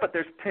only that, but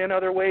there's 10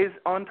 other ways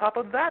on top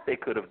of that they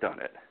could have done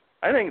it.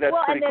 I think that's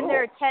pretty cool. Well, and then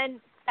there are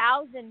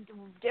 10,000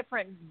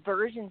 different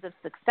versions of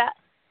success,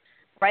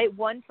 right?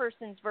 One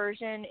person's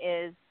version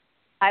is,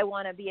 I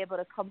want to be able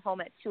to come home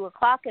at 2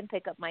 o'clock and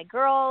pick up my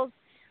girls.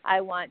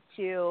 I want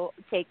to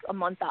take a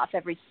month off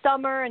every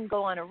summer and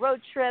go on a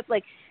road trip.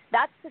 Like,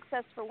 that's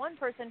success for one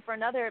person. For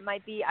another, it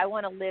might be, I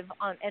want to live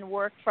on and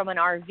work from an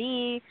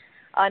RV.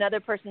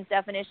 Another person's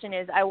definition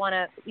is, I want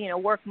to,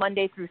 work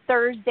Monday through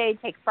Thursday,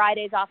 take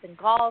Fridays off in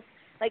golf.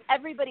 Like,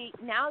 everybody,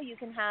 now you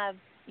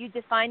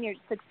define your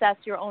success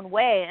your own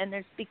way, and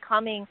there's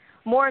becoming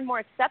more and more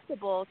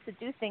acceptable to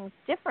do things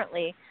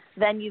differently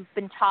than you've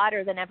been taught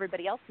or than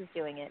everybody else is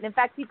doing it. And in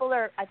fact, people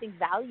are, I think,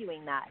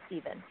 valuing that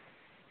even.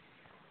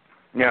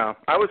 Yeah,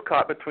 I was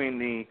caught between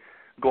the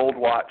gold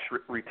watch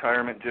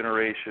retirement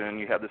generation.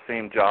 You have the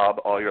same job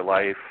all your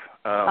life.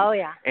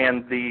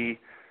 And the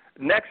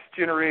next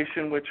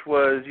generation, which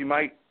was, you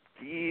might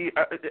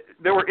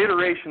there were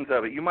iterations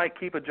of it. You might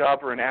keep a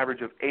job for an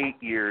average of 8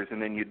 years,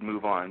 and then you'd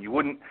move on. You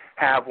wouldn't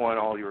have one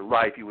all your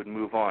life. You would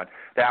move on.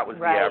 That was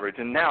Right. the average.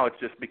 And now it's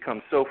just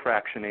become so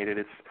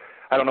fractionated.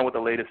 I don't know what the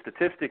latest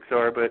statistics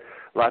are, but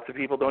lots of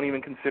people don't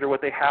even consider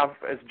what they have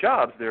as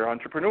jobs. They're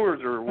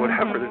entrepreneurs or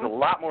whatever. Mm-hmm. There's a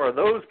lot more of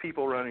those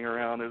people running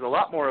around. There's a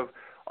lot more of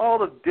all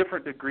the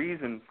different degrees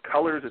and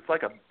colors. It's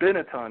like a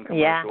Benetton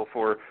commercial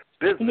for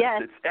business.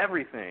 Yes. It's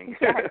everything.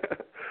 Yes.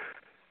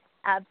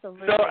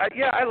 Absolutely. So,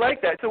 I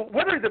like that. So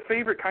what are the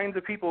favorite kinds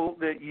of people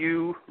that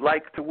you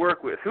like to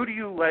work with? Who do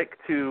you like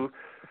to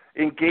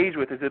engage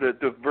with? Is it a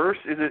diverse,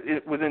 is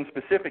it within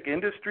specific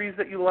industries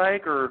that you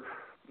like, or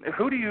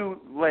who do you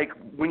like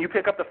when you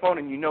pick up the phone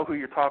and you know who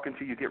you're talking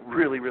to, you get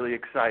really, really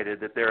excited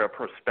that they're a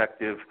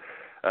prospective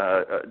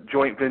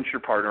joint venture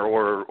partner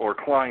or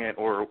client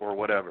or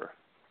whatever?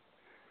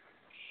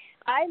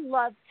 I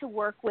love to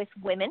work with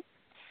women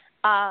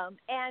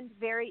and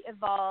very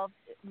evolved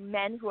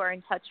men who are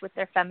in touch with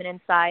their feminine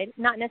side,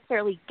 not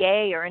necessarily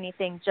gay or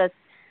anything, just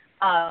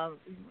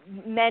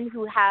men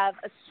who have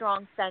a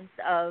strong sense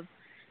of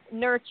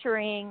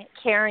nurturing,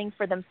 caring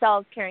for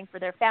themselves, caring for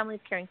their families,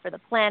 caring for the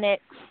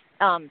planet.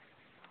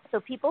 So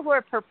people who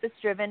are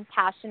purpose-driven,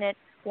 passionate,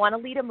 want to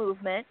lead a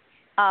movement,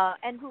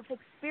 and who've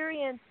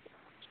experienced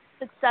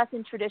success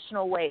in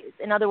traditional ways.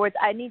 In other words,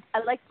 I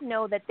like to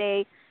know that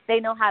they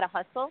know how to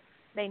hustle.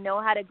 They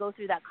know how to go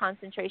through that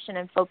concentration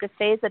and focus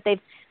phase, that they've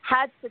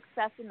had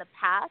success in the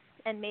past,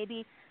 and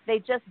maybe they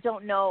just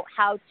don't know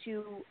how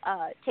to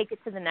take it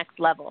to the next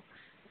level.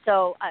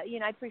 So,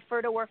 I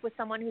prefer to work with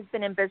someone who's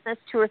been in business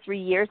 2 or 3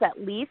 years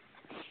at least,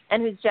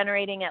 and who's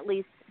generating at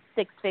least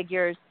 6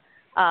 figures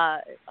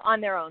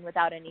on their own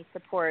without any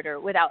support, or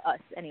without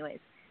us anyways.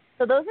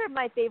 So those are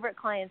my favorite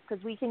clients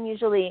because we can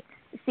usually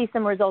see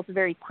some results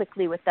very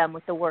quickly with them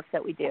with the work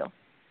that we do.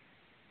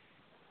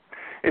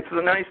 It's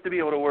nice to be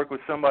able to work with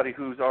somebody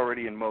who's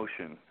already in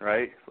motion,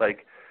 right?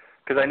 Like,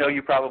 because I know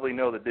you probably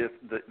know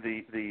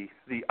the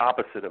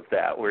opposit of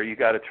that, where you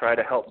got to try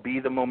to help be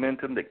the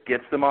momentum that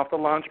gets them off the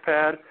launch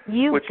pad,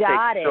 which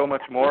takes so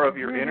much more of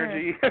your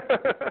energy.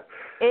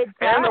 It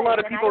does, and a lot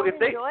of people, and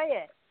I enjoy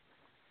it.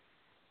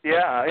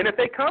 Yeah, and if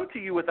they come to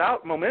you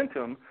without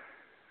momentum,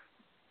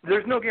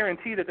 there's no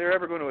guarantee that they're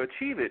ever going to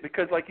achieve it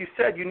because, like you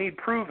said, you need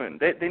proven.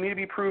 They need to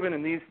be proven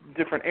in these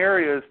different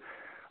areas,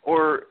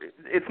 or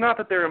it's not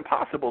that they're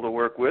impossible to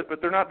work with,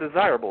 but they're not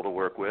desirable to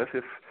work with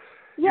if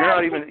you're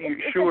not even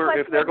sure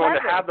if they're going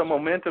to have the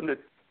momentum to.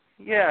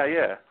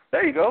 Yeah.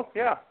 There you go.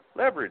 Yeah,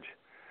 leverage.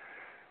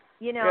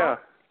 Yeah.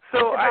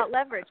 So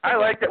leverage. I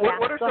like that. Yeah,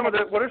 What are some of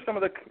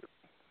the?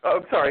 Oh,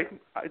 I'm sorry.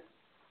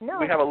 No.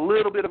 We have a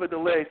little bit of a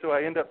delay, so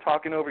I end up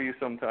talking over you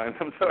sometimes.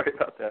 I'm sorry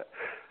about that.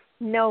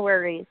 No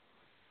worries.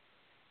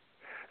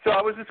 So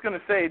I was just going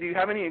to say, do you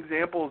have any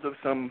examples of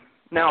some?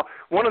 Now,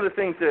 one of the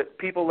things that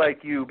people like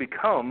you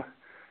become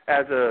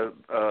as a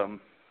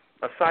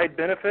side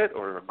benefit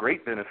or a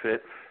great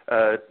benefit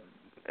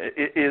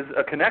is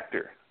a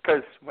connector.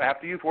 Because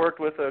after you've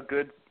worked with a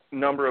good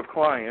number of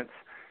clients,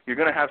 you're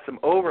going to have some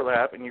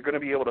overlap, and you're going to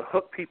be able to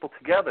hook people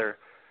together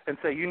and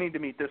say, you need to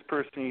meet this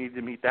person, you need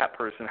to meet that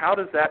person. How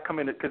does that come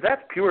into? Because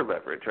that's pure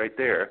leverage right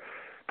there.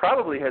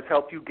 Probably has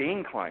helped you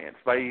gain clients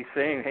by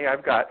saying, hey,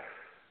 I've got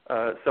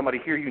somebody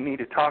here you need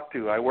to talk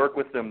to. I work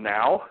with them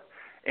now,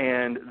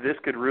 and this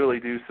could really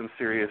do some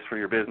serious for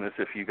your business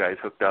if you guys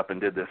hooked up and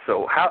did this.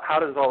 So how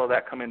does all of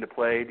that come into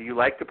play? Do you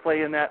like to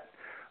play in that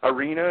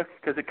arena?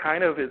 Because it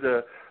kind of is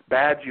a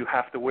badge you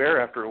have to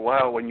wear after a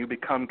while. When you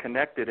become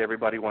connected,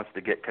 everybody wants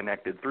to get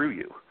connected through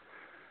you.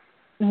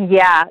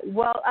 Yeah,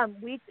 well,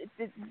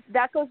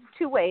 that goes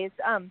 2 ways.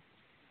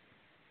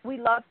 We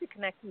love to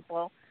connect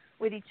people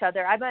with each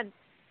other. I'm an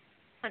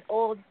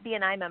old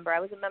BNI member. I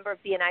was a member of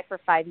BNI for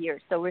 5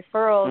 years, so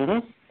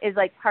referrals is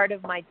like part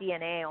of my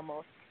DNA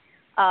almost.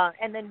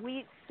 And then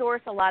we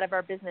source a lot of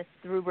our business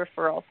through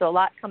referral. So a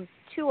lot comes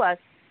to us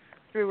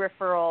through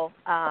referral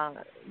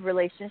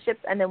relationships,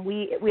 and then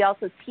we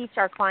also teach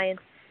our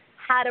clients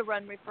how to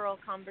run referral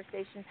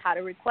conversations, how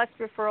to request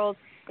referrals.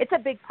 It's a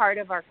big part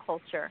of our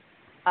culture.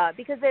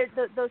 Because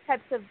those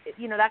types of,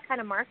 that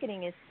kind of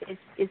marketing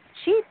is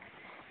cheap,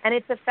 and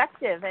it's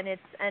effective, and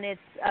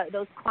it's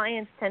those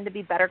clients tend to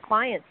be better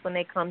clients when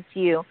they come to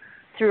you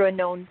through a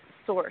known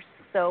source.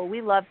 So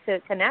we love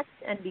to connect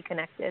and be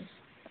connected.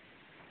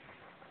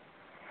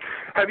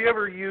 Have you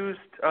ever used,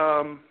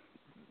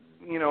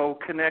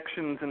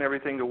 connections and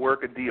everything to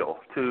work a deal,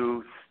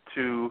 to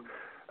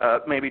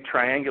maybe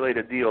triangulate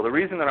a deal? The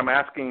reason that I'm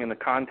asking in the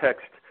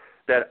context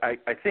that I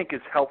think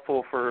is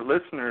helpful for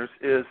listeners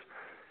is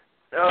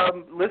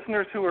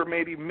listeners who are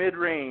maybe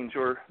mid-range,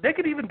 or they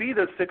could even be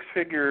those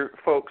 6-figure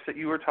folks that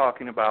you were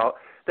talking about,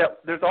 that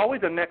there's always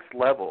a next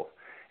level,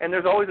 and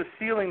there's always a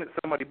ceiling that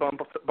somebody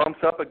bumps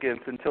up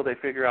against until they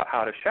figure out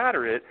how to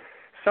shatter it.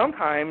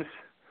 Sometimes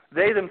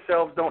they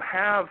themselves don't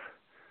have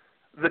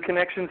the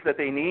connections that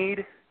they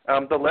need,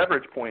 the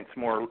leverage points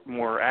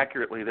more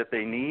accurately that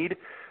they need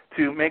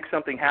to make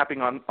something happen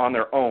on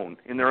their own,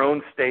 in their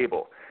own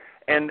stable.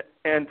 And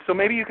so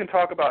maybe you can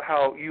talk about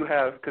how you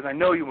have, because I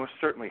know you most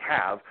certainly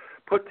have,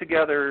 put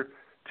together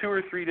 2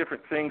 or 3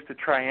 different things to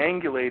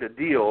triangulate a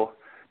deal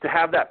to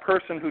have that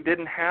person who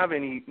didn't have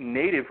any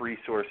native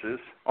resources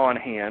on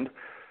hand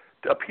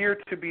to appear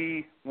to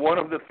be one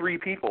of the 3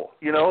 people.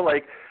 You know,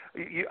 like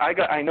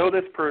I know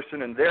this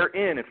person and they're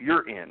in if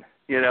you're in,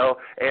 you know,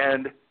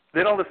 and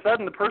then all of a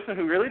sudden the person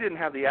who really didn't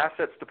have the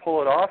assets to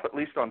pull it off, at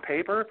least on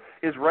paper,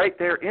 is right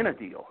there in a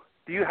deal.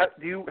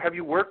 Have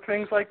you worked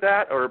things like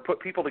that or put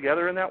people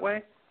together in that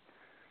way?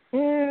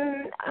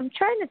 I'm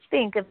trying to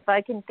think if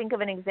I can think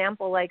of an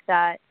example like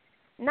that.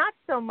 Not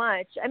so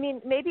much. I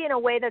mean, maybe in a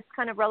way that's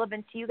kind of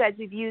relevant to you guys.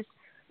 We've used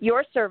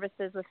your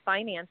services with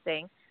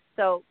financing.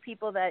 So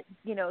people that,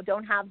 you know,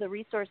 don't have the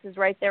resources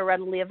right there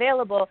readily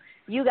available,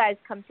 you guys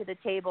come to the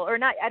table. Or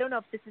not, I don't know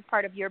if this is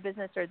part of your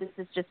business or this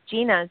is just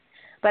Gina's,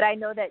 but I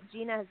know that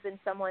Gina has been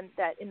someone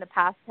that in the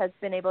past has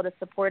been able to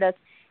support us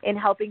in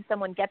helping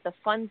someone get the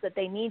funds that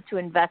they need to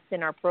invest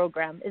in our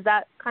program. Is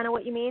that kind of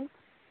what you mean?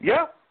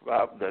 Yeah,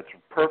 that's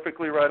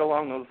perfectly right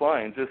along those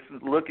lines.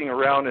 Just looking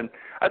around, and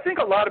I think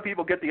a lot of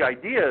people get the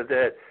idea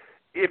that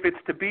if it's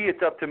to be,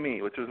 it's up to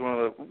me, which is one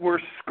of the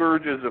worst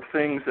scourges of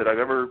things that's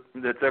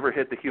ever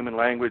hit the human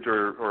language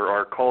or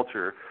our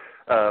culture,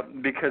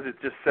 because it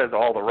just says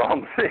all the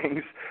wrong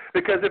things.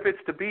 Because if it's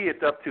to be,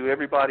 it's up to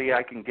everybody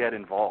I can get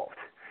involved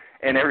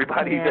and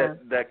everybody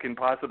that can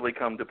possibly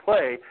come to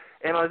play.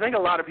 And I think a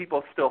lot of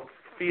people still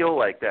feel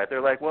like that. They're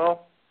like,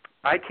 well,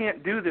 I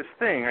can't do this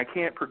thing. I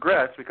can't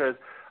progress because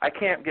I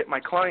can't get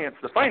my clients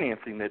the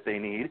financing that they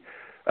need,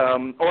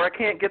 or I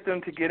can't get them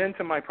to get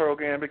into my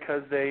program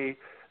because they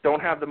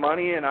don't have the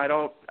money, and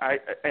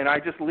I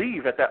just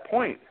leave at that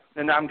point.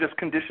 And I'm just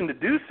conditioned to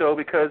do so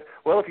because,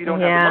 well, if you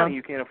don't have the money,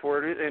 you can't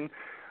afford it.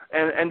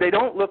 And they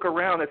don't look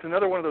around. It's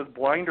another one of those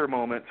blinder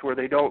moments where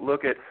they don't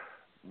look at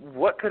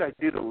what could I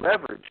do to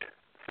leverage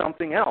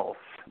something else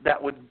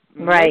that would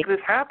make this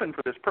happen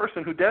for this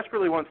person who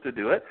desperately wants to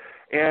do it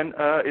and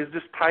is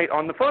just tight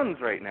on the funds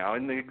right now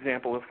in the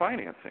example of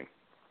financing.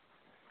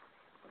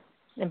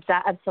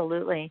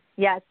 Absolutely.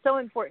 Yeah, it's so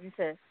important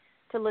to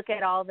look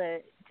at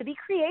to be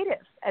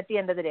creative at the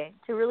end of the day,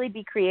 to really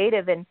be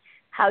creative in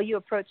how you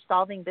approach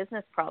solving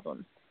business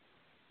problems.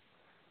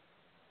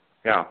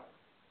 Yeah.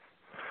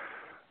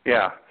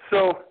 Yeah.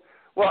 So,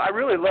 well,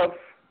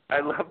 I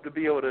love to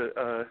be able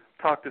to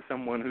talk to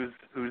someone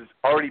who's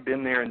already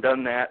been there and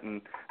done that,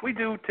 and we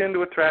do tend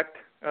to attract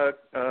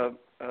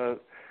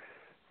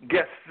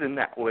guests in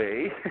that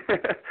way.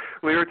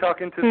 We were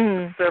talking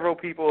to several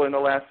people in the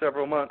last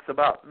several months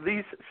about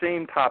these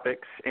same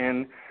topics,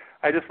 and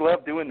I just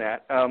love doing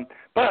that.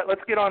 But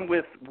let's get on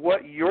with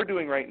what you're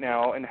doing right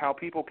now and how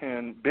people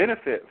can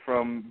benefit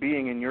from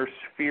being in your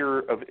sphere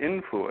of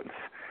influence.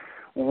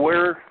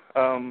 Where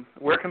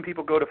can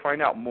people go to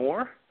find out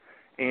more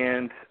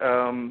and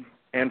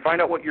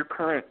find out what your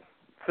current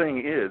thing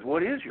is?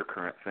 What is your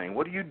current thing?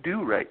 What do you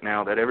do right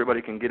now that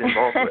everybody can get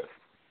involved with?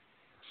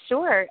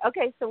 Sure.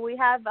 Okay, so we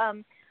have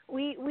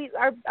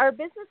our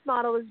business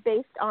model is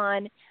based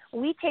on,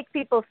 we take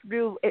people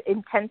through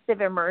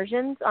intensive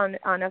immersions on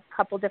a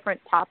couple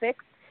different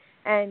topics,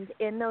 and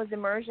in those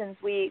immersions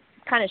we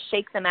kind of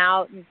shake them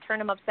out and turn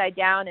them upside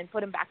down and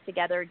put them back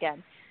together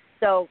again.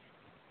 So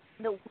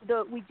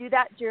we do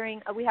that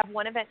we have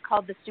one event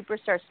called the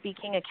Superstar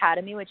Speaking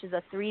Academy, which is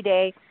a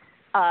 3-day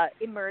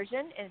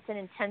immersion, and it's an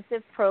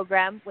intensive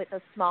program with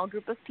a small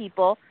group of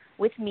people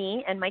with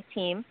me and my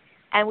team.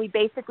 And we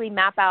basically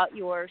map out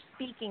your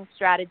speaking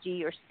strategy,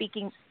 your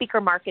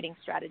speaker marketing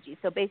strategy.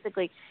 So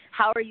basically,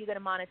 how are you going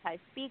to monetize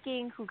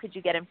speaking? Who could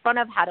you get in front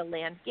of? How to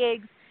land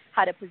gigs?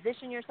 How to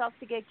position yourself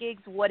to get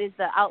gigs? What is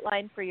the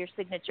outline for your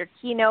signature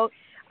keynote?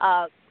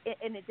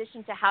 In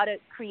addition to how to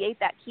create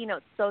that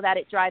keynote so that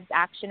it drives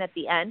action at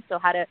the end. So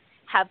how to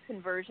have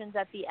conversions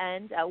at the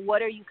end.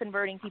 What are you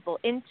converting people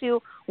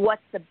into?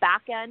 What's the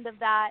back end of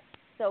that?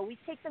 So we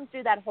take them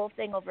through that whole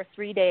thing over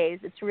 3 days.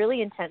 It's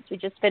really intense. We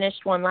just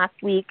finished one last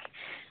week.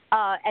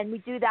 And we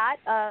do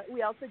that.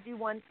 We also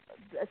do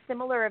a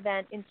similar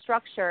event in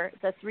structure.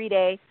 It's a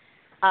 3-day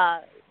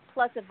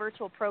plus a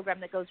virtual program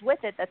that goes with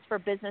it that's for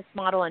business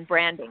model and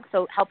branding.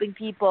 So helping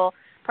people,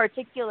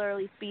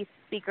 particularly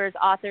speakers,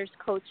 authors,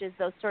 coaches,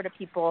 those sort of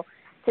people,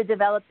 to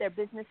develop their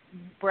business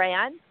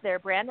brand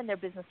and their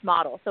business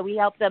model. So we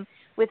help them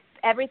with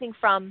everything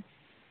from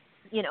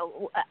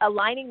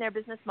aligning their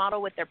business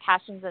model with their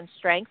passions and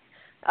strengths,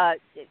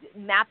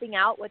 mapping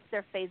out what's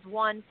their phase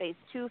 1, phase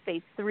 2,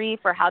 phase 3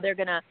 for how they're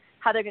gonna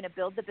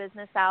build the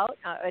business out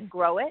and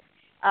grow it.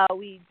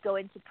 We go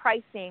into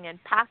pricing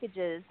and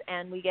packages,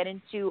 and we get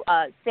into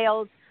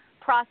sales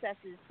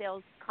processes,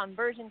 sales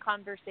conversion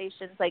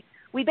conversations. Like,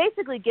 we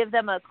basically give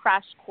them a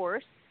crash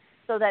course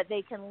so that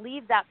they can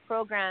leave that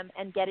program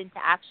and get into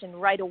action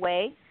right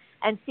away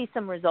and see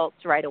some results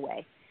right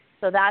away.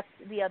 So that's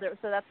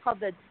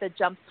called the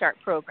Jumpstart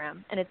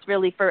program, and it's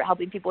really for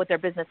helping people with their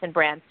business and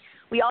brand.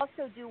 We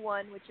also do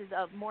one which is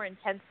a more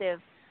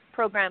intensive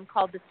program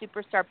called the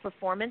Superstar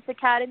Performance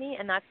Academy,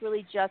 and that's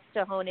really just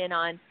to hone in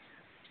on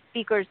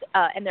speakers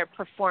and their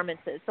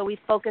performances. So we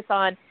focus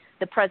on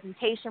the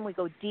presentation. We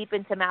go deep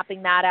into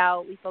mapping that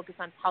out. We focus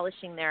on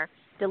polishing their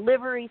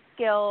delivery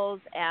skills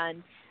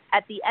and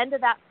At the end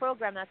of that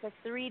program, that's a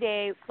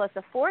 3-day plus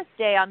a 4th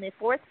day. On the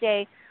 4th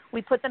day,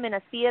 we put them in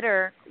a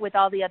theater with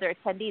all the other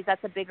attendees.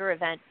 That's a bigger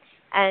event.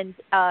 And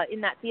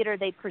in that theater,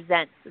 they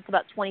present. It's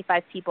about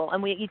 25 people.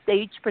 And they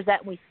each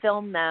present, and we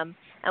film them,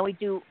 and we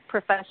do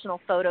professional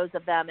photos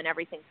of them and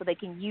everything, so they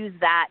can use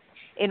that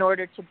in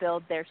order to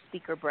build their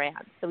speaker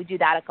brand. So we do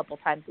that a couple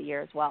times a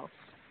year as well.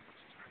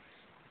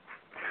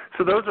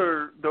 So those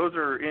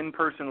are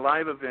in-person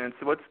live events.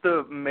 What's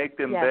the Make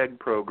Them Beg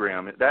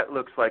program? That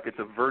looks like it's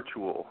a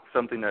virtual,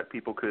 something that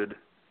people could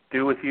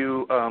do with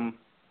you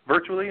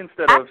virtually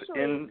instead of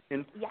in.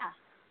 Yeah.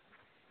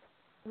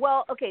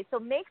 Well, okay, so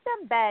Make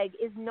Them Beg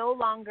is no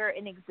longer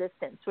in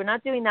existence. We're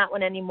not doing that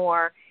one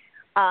anymore.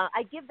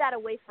 I give that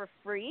away for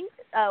free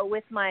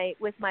with my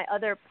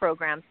other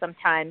programs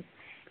sometimes.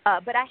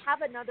 But I have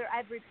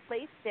I've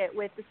replaced it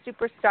with the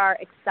Superstar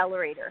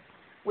Accelerator,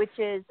 which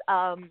is,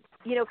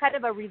 kind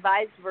of a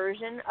revised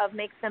version of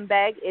Make Them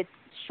Beg. It's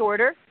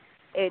shorter,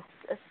 it's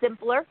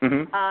simpler,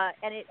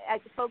 and it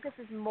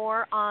focuses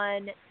more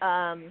on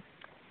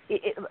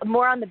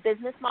the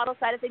business model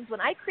side of things.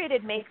 When I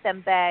created Make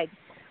Them Beg,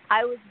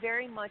 I was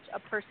very much a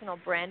personal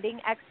branding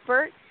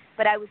expert,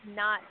 but I was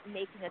not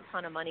making a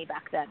ton of money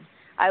back then.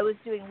 I was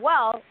doing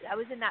well. I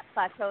was in that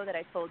plateau that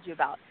I told you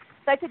about.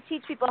 So I could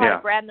teach people how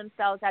to brand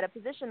themselves, how to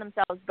position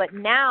themselves, but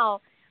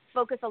now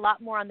focus a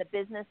lot more on the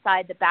business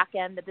side, the back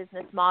end, the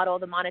business model,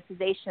 the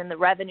monetization, the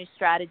revenue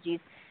strategies,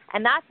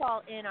 and that's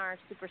all in our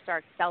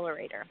Superstar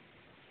Accelerator.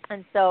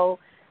 And so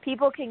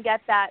people can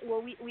get that.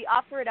 Well, we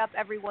offer it up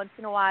every once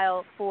in a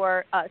while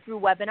for through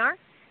webinar.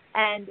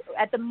 And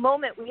at the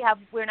moment,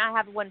 we're not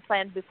having one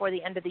planned before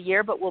the end of the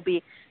year, but we'll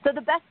be. So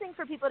the best thing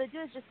for people to do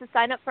is just to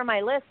sign up for my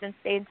list and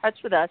stay in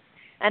touch with us,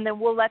 and then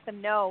we'll let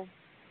them know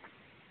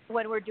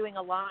when we're doing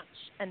a launch,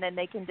 and then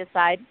they can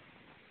decide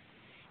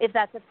if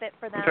that's a fit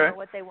for them or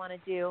what they want to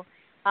do.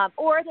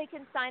 Or they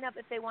can sign up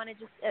if they want to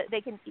they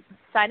can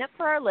sign up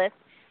for our list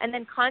and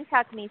then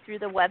contact me through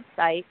the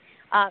website,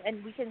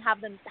 and we can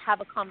have them have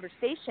a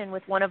conversation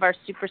with one of our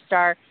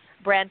Superstar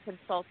brand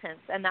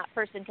consultants, and that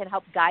person can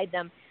help guide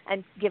them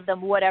and give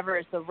them whatever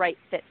is the right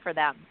fit for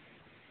them.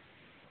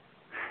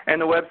 And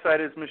the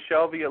website is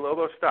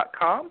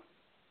michellevillalobos.com?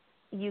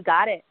 You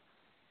got it.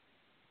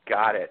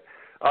 Got it.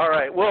 All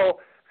right.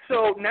 Well,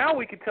 so now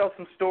we could tell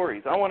some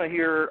stories. I want to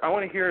hear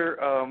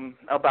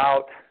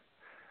about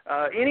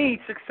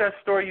any success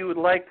story you would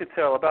like to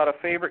tell about a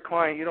favorite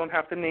client. You don't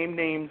have to name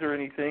names or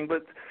anything,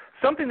 but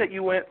something that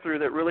you went through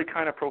that really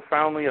kind of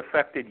profoundly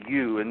affected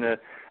you. And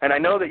I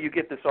know that you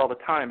get this all the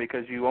time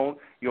because you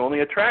only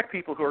attract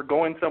people who are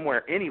going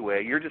somewhere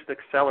anyway. You're just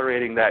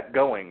accelerating that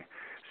going.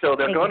 So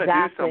they're going to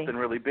do something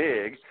really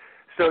big.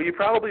 So you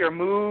probably are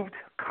moved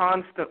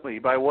constantly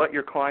by what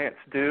your clients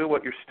do,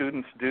 what your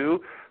students do.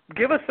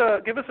 Give us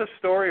a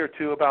story or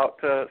two about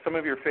some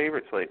of your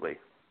favorites lately.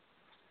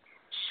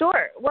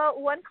 Sure.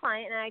 Well, one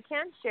client, and I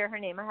can share her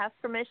name. I have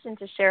permission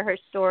to share her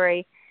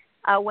story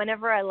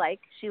whenever I like.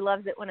 She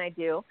loves it when I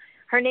do.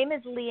 Her name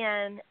is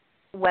Leanne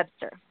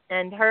Webster,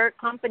 and her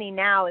company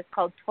now is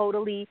called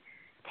Totally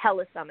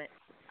Telesummit.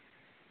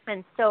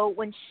 And so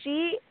when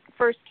she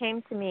first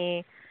came to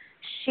me,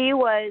 she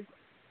was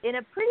in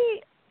a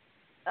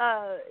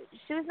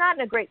she was not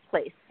in a great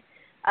place.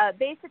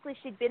 Basically,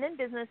 she'd been in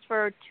business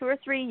for 2 or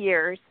 3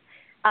 years.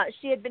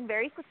 She had been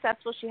very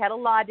successful. She had a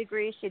law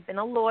degree. She'd been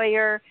a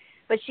lawyer,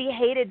 but she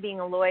hated being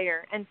a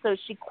lawyer. And so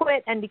she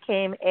quit and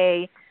became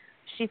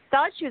she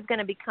thought she was going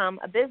to become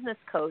a business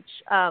coach.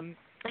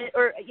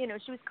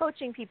 She was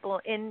coaching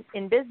people in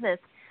business,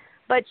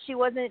 but she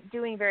wasn't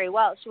doing very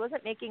well. She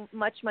wasn't making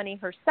much money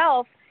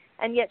herself,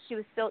 and yet she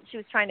was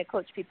trying to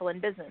coach people in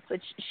business,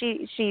 which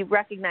she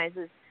recognized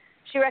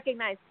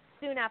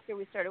soon after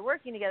we started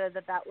working together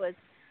that was,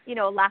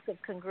 a lack of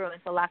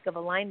congruence, a lack of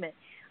alignment.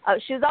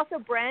 She was also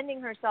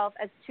branding herself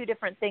as 2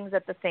 different things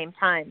at the same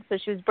time. So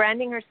she was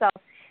branding herself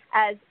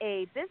as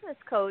a business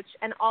coach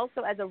and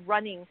also as a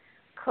running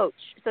coach.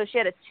 So she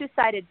had a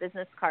 2-sided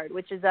business card,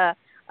 which is a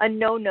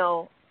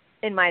no-no,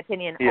 in my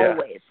opinion,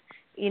 always.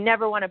 You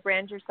never want to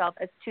brand yourself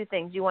as 2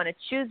 things. You want to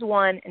choose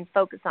one and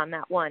focus on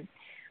that one.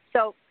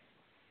 So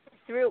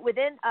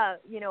within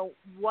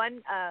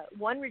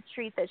one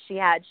retreat that she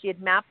had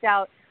mapped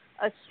out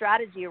a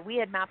strategy, or we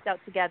had mapped out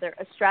together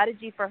a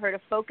strategy for her to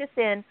focus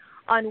in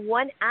on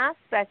one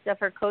aspect of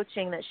her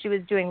coaching that she was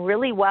doing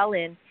really well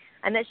in,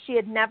 and that she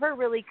had never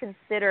really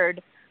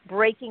considered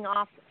breaking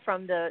off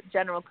from the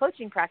general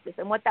coaching practice.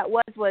 And what that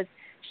was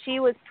she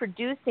was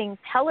producing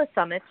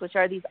telesummits, which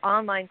are these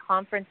online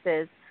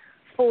conferences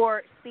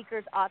for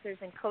speakers, authors,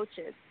 and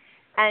coaches.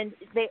 And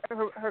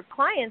her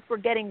clients were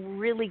getting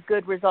really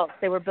good results.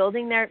 They were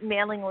building their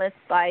mailing list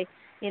by,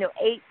 8,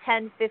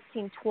 10,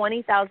 15,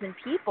 20,000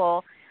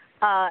 people.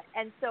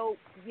 And so,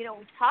 we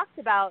talked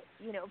about,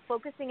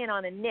 focusing in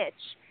on a niche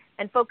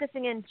and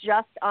focusing in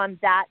just on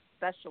that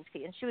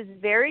specialty. And she was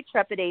very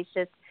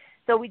trepidatious.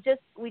 So we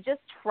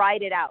just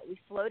tried it out. We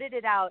floated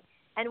it out.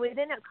 And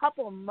within a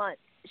couple of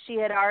months, she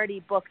had already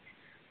booked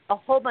a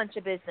whole bunch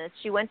of business.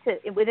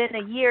 Within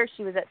a year,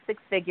 she was at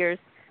 6 figures.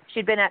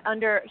 She'd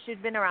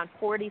been around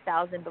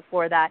 40,000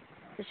 before that.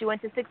 So she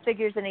went to six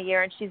figures in a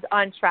year, and she's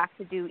on track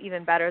to do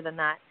even better than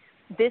that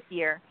this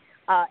year.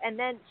 And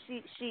then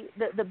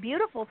the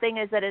beautiful thing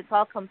is that it's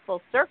all come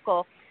full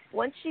circle.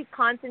 Once she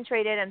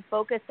concentrated and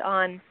focused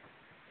on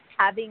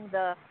having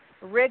the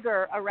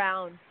rigor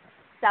around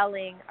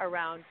selling,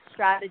 around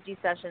strategy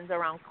sessions,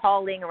 around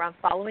calling, around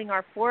following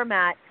our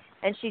format,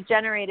 and she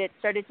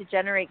started to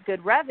generate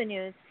good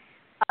revenues,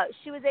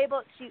 she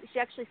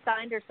actually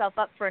signed herself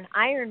up for an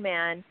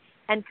Ironman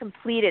and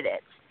completed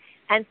it.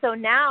 And so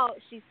now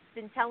she's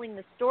been telling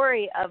the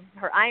story of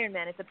her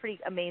Ironman. It's a pretty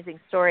amazing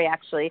story,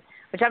 actually,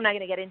 which I'm not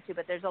going to get into,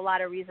 but there's a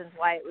lot of reasons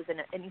why it was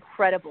an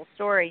incredible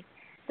story.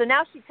 So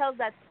now she tells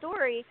that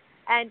story,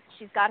 and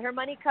she's got her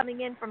money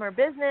coming in from her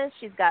business.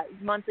 She's got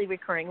monthly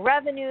recurring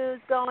revenues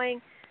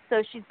going.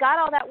 So she's got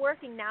all that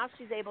working. Now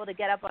she's able to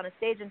get up on a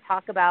stage and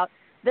talk about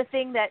the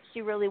thing that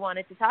she really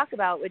wanted to talk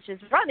about, which is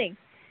running.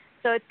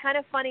 So it's kind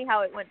of funny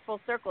how it went full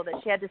circle, that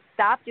she had to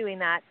stop doing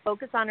that,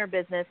 focus on her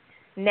business,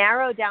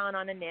 narrow down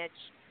on a niche,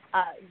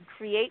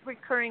 create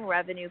recurring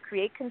revenue,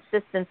 create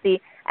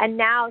consistency, and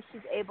now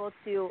she's able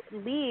to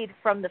lead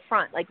from the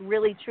front, like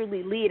really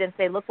truly lead and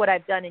say, look what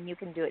I've done and you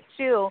can do it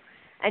too.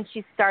 And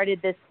she started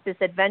this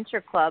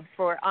adventure club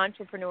for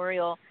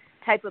entrepreneurial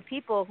type of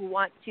people who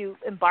want to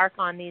embark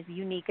on these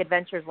unique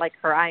adventures like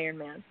her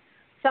Ironman,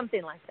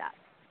 something like that.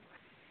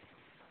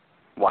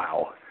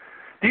 Wow.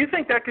 Do you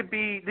think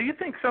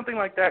something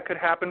like that could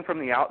happen from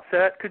the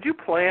outset? Could you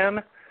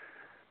plan?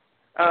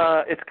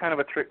 It's kind of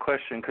a trick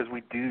question because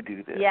we do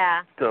this.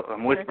 Yeah. So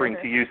I'm whispering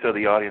to you so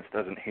the audience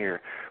doesn't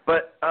hear.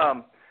 But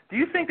do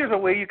you think there's a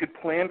way you could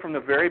plan from the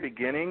very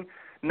beginning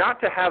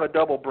not to have a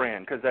double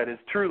brand, because that is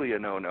truly a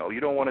no-no? You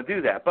don't want to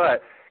do that.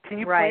 But can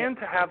you plan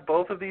to have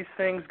both of these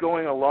things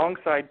going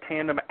alongside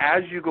tandem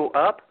as you go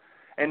up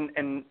and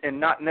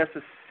not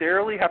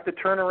necessarily have to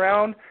turn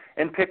around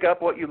and pick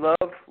up what you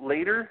love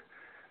later?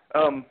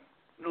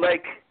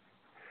 Like,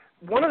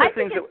 one of the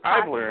things that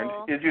I've learned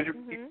is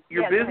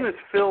your business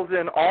fills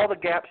in all the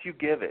gaps you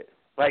give it.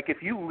 Like, if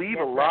you leave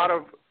a lot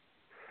of,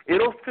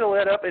 it'll fill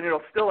it up and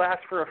it'll still ask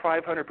for a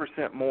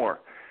 500% more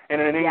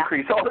and an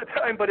increase all the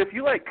time. But if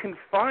you, like,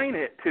 confine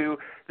it to,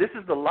 this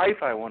is the life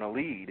I want to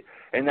lead,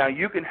 and now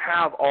you can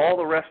have all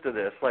the rest of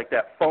this, like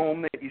that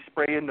foam that you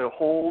spray into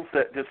holes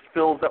that just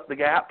fills up the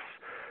gaps,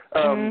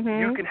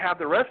 you can have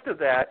the rest of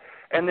that,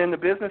 and then the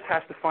business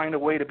has to find a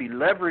way to be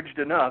leveraged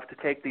enough to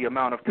take the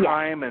amount of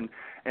time and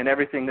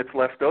everything that's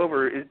left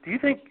over. Do you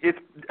think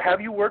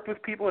have you worked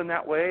with people in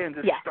that way and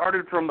just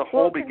started from the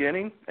whole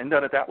beginning and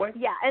done it that way?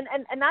 Yeah,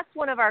 and that's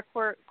one of our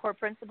core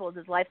principles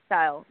is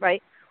lifestyle,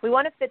 right? We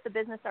want to fit the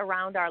business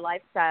around our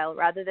lifestyle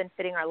rather than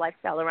fitting our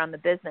lifestyle around the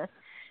business.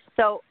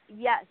 So,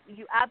 yes,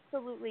 you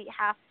absolutely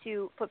have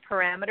to put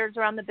parameters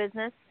around the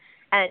business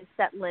and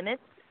set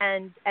limits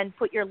and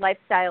put your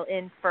lifestyle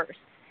in first.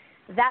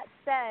 That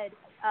said,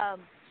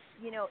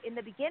 in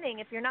the beginning,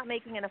 if you're not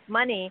making enough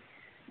money,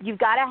 you've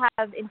got to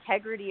have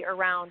integrity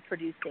around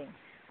producing,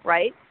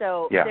 right?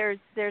 So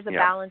there's a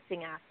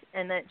balancing act,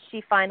 and that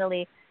she found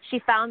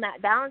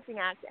that balancing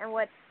act. And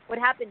what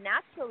happened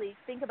naturally,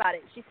 think about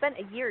it, she spent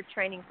a year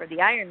training for the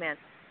Ironman.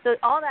 So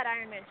all that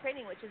Ironman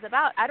training, which is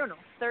about,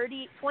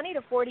 20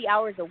 to 40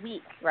 hours a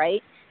week,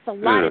 right? It's a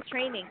lot of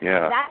training.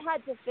 Yeah. That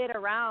had to fit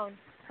around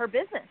her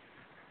business.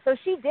 So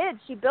she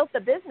built the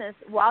business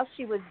while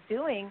she was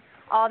doing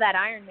all that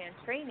Ironman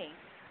training.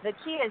 The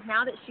key is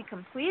now that she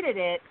completed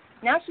it,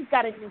 now she's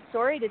got a new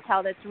story to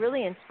tell that's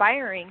really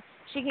inspiring.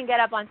 She can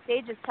get up on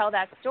stages, tell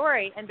that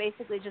story, and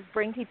basically just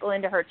bring people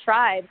into her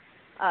tribe,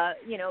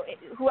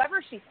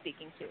 whoever she's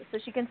speaking to. So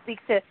she can speak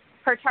to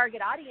her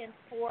target audience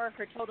for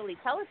her Totally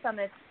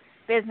Telesummit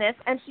business,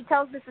 and she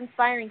tells this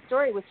inspiring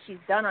story, which she's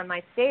done on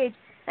my stage,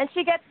 and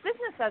she gets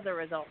business as a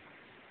result.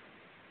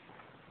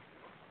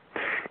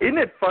 Isn't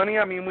it funny?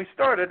 I mean, we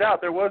started out,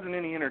 there wasn't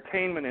any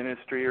entertainment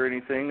industry or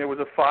anything. There was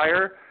a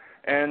fire,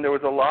 and there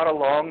was a lot of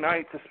long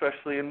nights,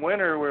 especially in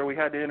winter, where we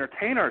had to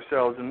entertain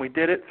ourselves, and we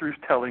did it through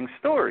telling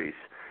stories.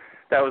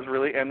 That was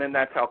really, and then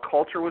that's how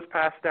culture was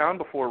passed down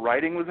before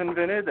writing was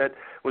invented. That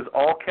was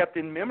all kept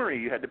in memory.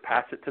 You had to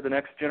pass it to the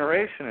next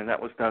generation, and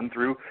that was done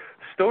through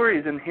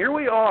stories. And here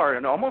we are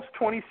in almost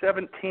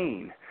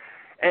 2017,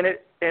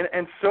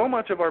 and so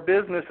much of our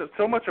business,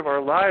 so much of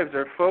our lives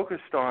are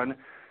focused on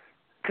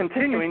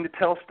continuing to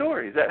tell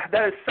stories.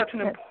 That is such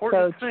an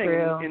important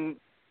thing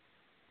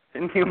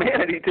in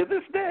humanity to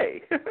this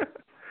day.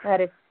 That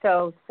is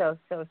so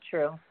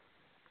true.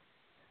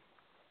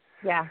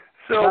 Yeah.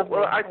 So,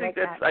 well, I think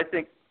that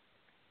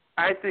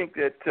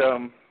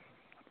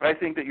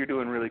you're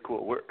doing really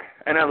cool work,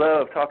 and I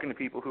love talking to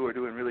people who are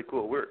doing really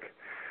cool work.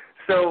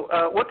 So,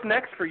 what's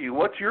next for you?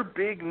 What's your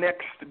big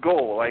next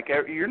goal? Like,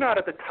 you're not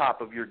at the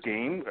top of your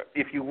game.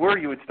 If you were,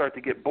 you would start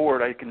to get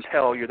bored. I can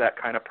tell you're that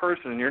kind of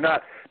person. You're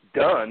not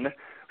done.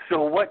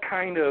 So, what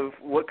kind of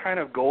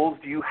goals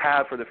do you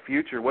have for the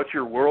future? What's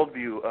your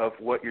worldview of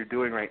what you're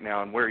doing right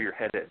now and where you're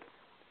headed?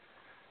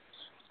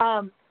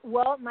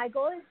 Well, my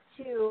goal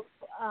is to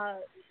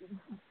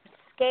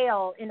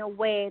scale in a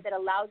way that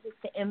allows us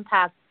to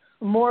impact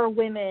more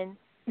women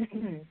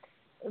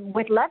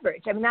with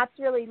leverage. I mean, that's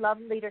really love,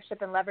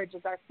 leadership, and leverage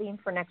is our theme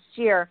for next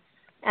year.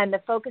 And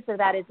the focus of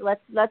that is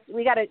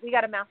we got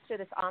to master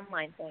this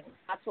online thing.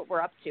 That's what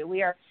we're up to.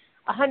 We are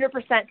 100%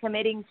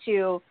 committing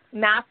to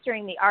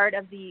mastering the art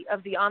of the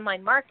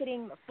online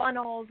marketing, the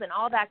funnels, and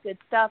all that good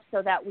stuff,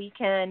 so that we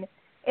can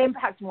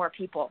impact more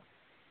people.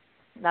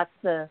 That's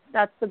the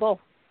goal.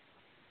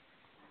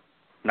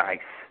 Nice.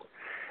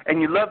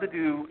 And you love to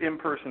do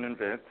in-person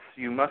events.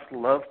 You must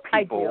love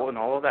people and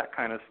all of that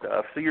kind of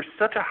stuff. So you're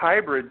such a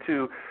hybrid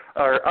to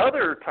our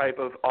other type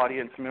of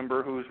audience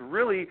member who's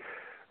really,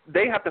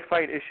 they have to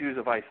fight issues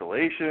of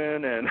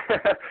isolation and,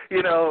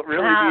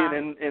 really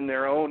being in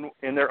their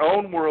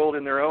own world,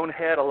 in their own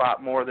head a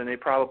lot more than they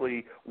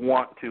probably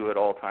want to at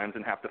all times,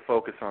 and have to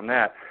focus on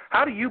that.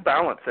 How do you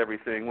balance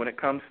everything when it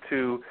comes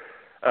to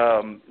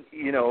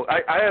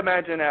I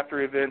imagine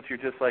after events you're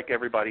just like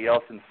everybody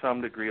else in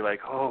some degree, like,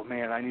 oh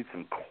man, I need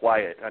some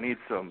quiet. I need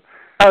some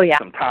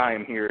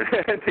time here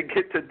to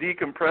get to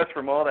decompress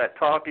from all that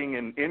talking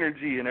and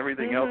energy and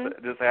everything else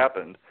that just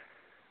happened.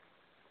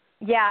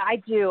 Yeah, I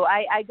do.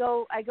 I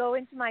go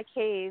into my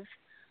cave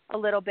a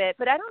little bit,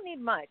 but I don't need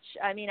much.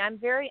 I mean, I'm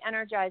very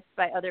energized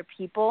by other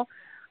people.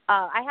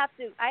 I have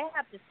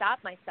to stop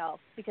myself,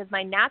 because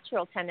my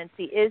natural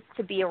tendency is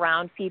to be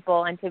around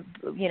people and to,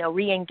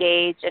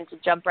 re-engage and to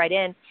jump right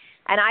in.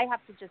 And I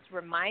have to just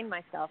remind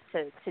myself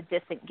to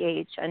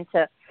disengage and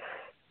to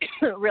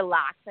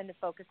relax and to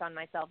focus on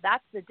myself.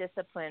 That's the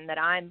discipline that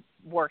I'm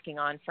working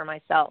on for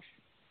myself.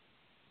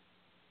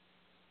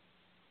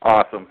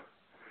 Awesome.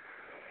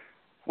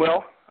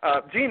 Well,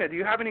 Gina, do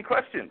you have any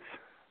questions?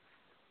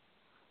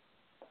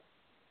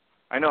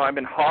 I know I've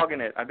been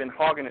hogging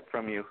it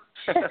from you.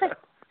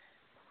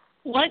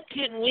 What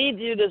can we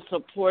do to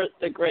support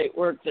the great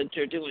work that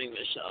you're doing,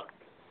 Michelle?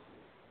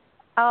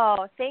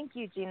 Oh, thank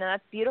you, Gina.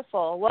 That's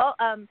beautiful. Well,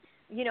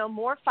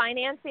 more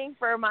financing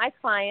for my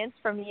clients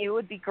from you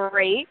would be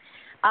great.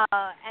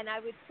 And I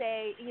would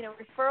say,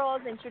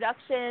 referrals,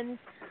 introductions,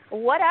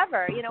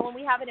 whatever, when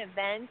we have an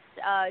event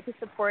to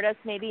support us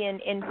maybe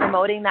in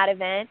promoting that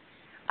event.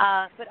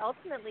 But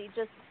ultimately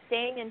just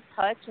staying in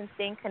touch and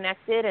staying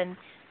connected and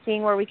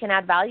seeing where we can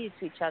add value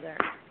to each other.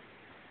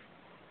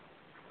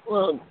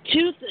 Well,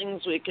 two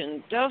things we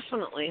can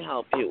definitely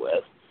help you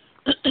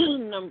with.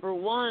 Number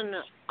one,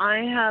 I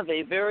have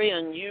a very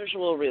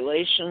unusual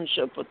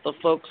relationship with the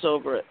folks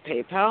over at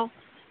PayPal.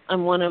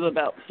 I'm one of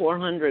about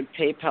 400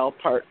 PayPal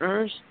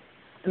partners.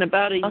 And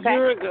about a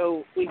year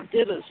ago, we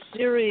did a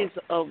series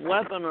of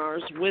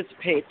webinars with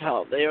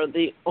PayPal. They are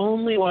the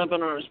only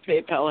webinars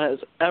PayPal has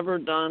ever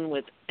done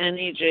with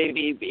any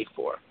JV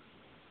before.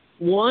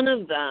 One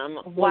of them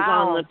was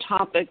on the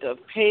topic of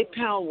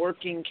PayPal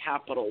working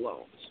capital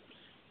loans.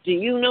 Do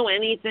you know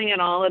anything at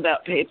all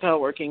about PayPal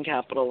working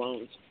capital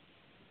loans?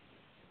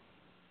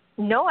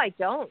 No, I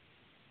don't.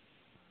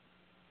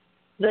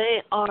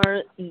 They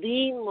are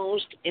the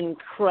most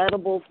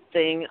incredible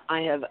thing I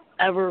have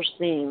ever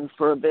seen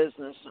for a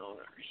business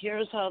owner.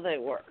 Here's how they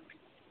work.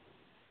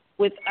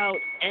 Without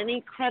any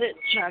credit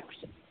checks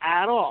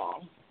at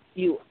all,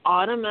 you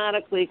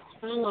automatically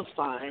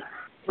qualify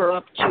for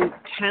up to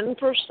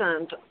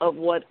 10% of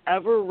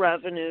whatever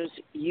revenues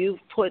you've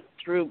put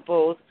through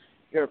both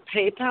your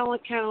PayPal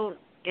account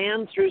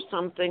and through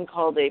something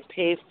called a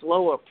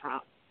PayFlow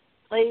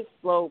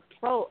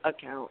Pro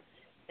account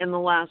in the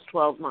last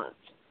 12 months.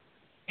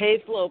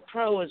 PayFlow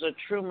Pro is a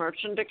true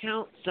merchant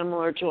account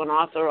similar to an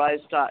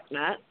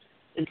authorized.net.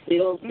 It's the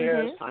old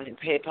VeriSign.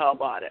 PayPal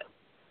bought it.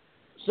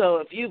 So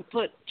if you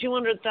put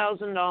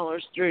 $200,000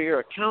 through your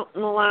account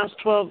in the last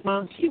 12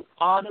 months, you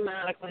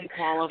automatically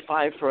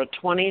qualify for a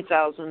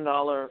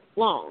 $20,000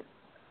 loan.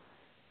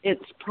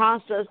 It's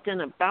processed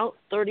in about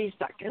 30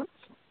 seconds.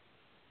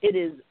 It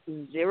is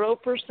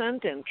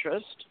 0%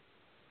 interest.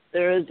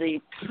 There is a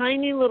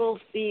tiny little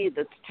fee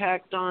that's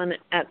tacked on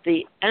at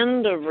the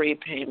end of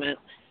repayment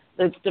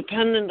that's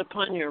dependent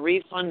upon your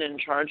refund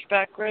and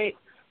chargeback rate.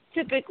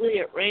 Typically,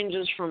 it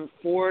ranges from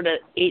 4 to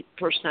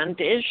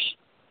 8%-ish.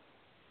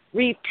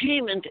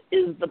 Repayment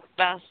is the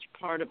best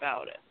part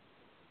about it.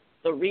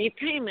 The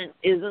repayment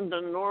isn't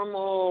a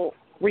normal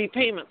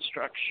repayment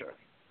structure.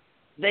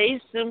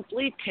 They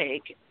simply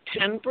take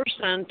 10%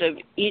 of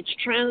each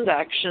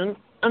transaction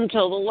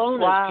until the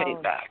loan is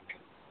paid back.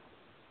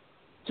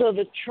 So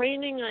the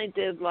training I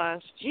did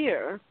last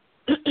year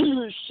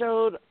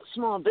showed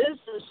small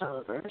business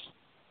owners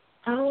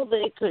how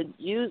they could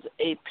use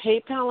a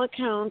PayPal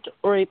account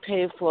or a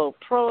PayFlow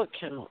Pro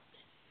account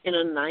in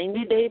a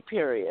 90-day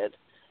period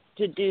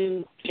to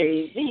do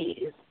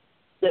JVs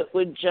that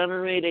would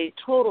generate a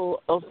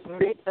total of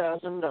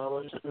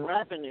 $30,000 in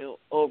revenue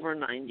over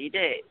 90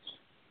 days.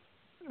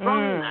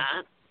 From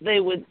that, they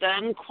would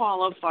then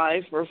qualify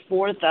for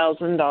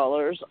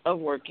 $4,000 of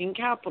working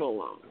capital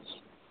loans.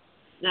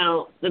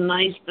 Now, the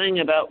nice thing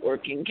about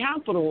working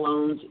capital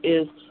loans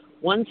is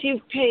once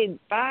you've paid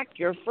back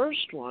your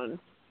first one,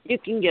 you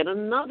can get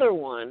another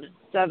one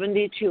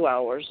 72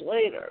 hours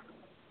later.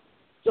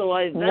 So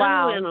I then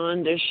went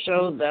on to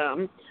show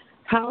them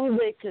how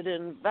they could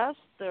invest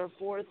their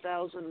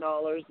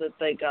 $4,000 that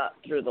they got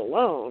through the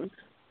loan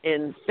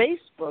in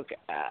Facebook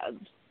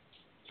ads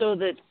so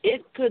that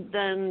it could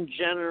then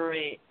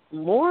generate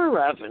more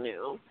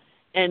revenue,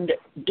 and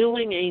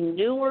doing a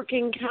new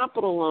working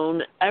capital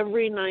loan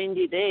every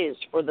 90 days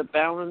for the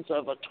balance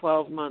of a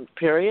 12-month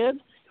period,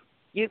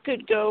 you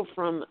could go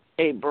from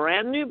a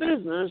brand new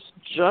business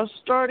just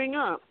starting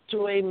up to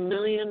 $1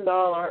 million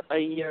a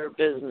year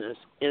business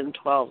in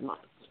 12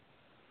 months.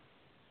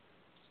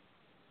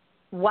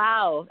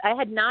 Wow. I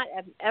had not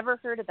ever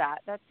heard of that.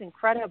 That's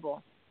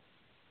incredible.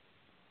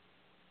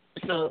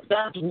 So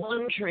that's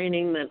one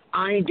training that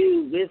I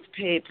do with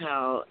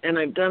PayPal, and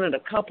I've done it a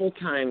couple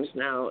times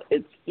now.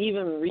 It's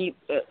even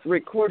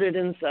recorded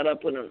and set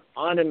up with an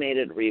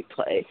automated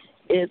replay.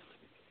 It's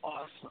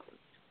awesome.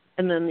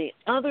 And then the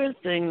other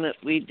thing that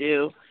we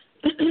do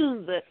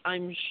that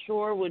I'm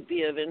sure would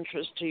be of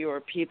interest to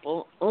your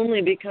people,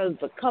 only because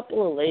the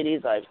couple of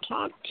ladies I've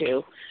talked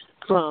to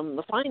from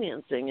the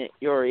financing at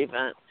your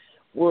event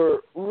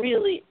were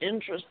really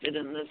interested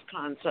in this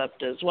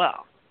concept as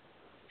well.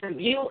 Have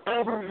you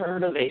ever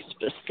heard of a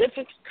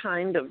specific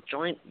kind of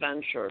joint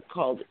venture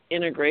called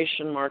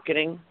integration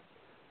marketing?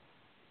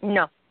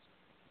 No.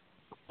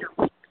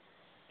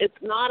 It's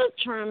not a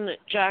term that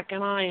Jack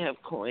and I have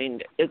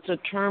coined. It's a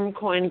term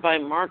coined by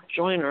Mark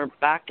Joyner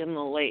back in the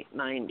late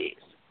 90s.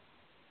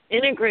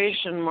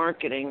 Integration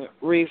marketing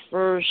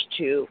refers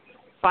to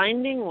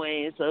finding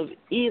ways of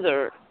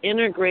either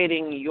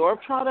integrating your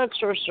products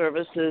or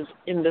services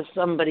into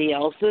somebody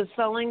else's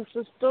selling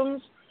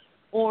systems,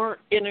 or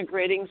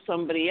integrating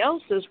somebody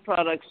else's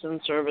products and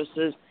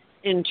services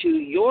into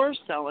your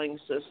selling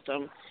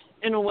system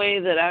in a way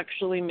that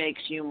actually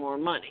makes you more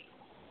money.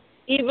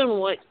 Even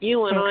what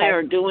you and I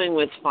are doing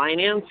with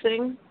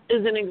financing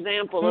is an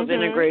example of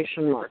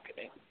integration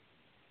marketing.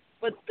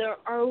 But there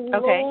are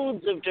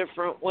loads of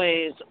different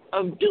ways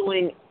of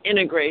doing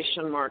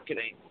integration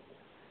marketing.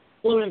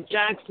 One of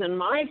Jack's and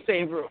my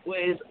favorite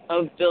ways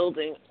of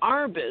building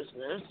our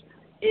business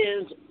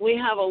is we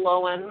have a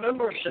low-end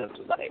membership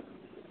site.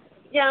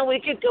 Yeah,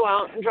 we could go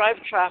out and drive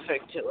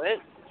traffic to it,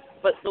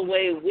 but the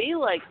way we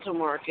like to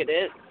market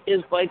it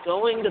is by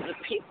going to the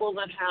people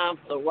that have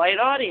the right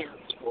audience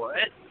for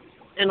it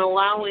and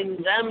allowing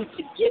them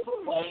to give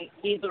away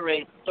either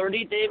a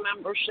 30-day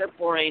membership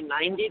or a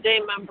 90-day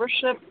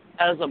membership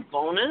as a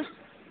bonus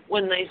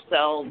when they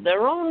sell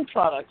their own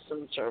products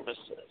and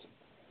services.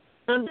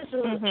 And this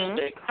isn't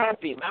just a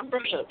crappy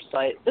membership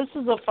site. This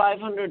is a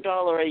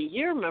 $500 a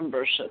year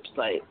membership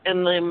site,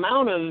 and the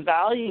amount of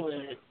value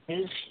in it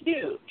is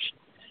huge.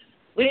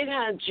 We've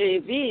had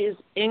JVs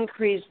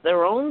increase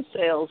their own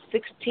sales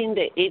 16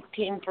 to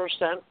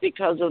 18%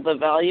 because of the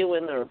value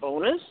in their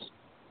bonus.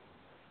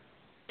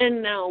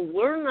 And now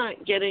we're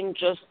not getting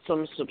just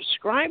some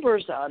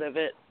subscribers out of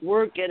it.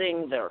 We're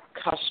getting their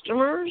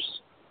customers.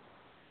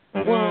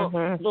 Well,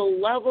 the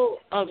level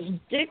of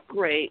stick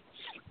rate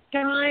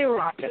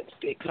skyrockets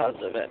because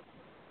of it.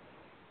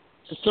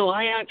 So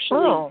I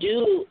actually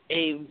do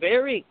a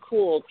very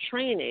cool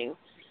training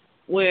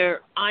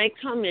where I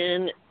come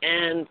in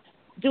and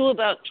do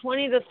about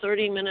 20 to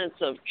 30 minutes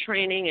of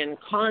training and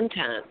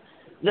content,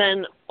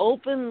 then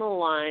open the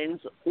lines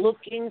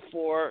looking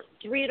for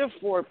 3 to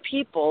 4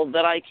 people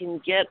that I can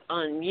get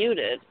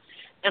unmuted,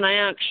 and I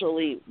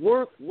actually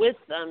work with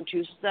them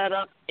to set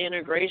up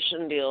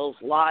integration deals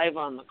live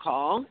on the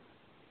call.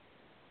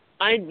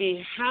 I'd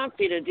be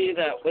happy to do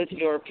that with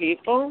your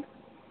people.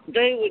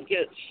 They would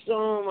get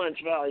so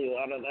much value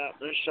out of that,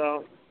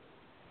 Michelle.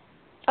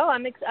 Oh,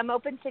 I'm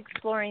open to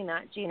exploring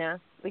that, Gina.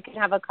 We can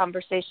have a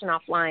conversation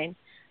offline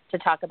to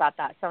talk about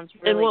that. Sounds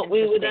really And what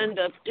we would interesting. end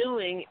up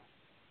doing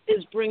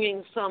is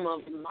bringing some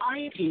of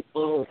my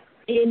people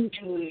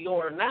into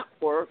your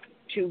network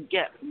to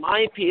get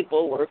my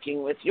people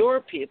working with your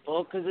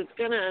people, because it's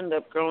going to end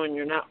up growing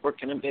your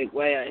network in a big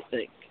way, I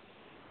think.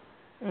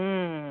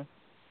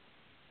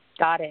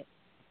 Got it.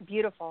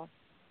 Beautiful.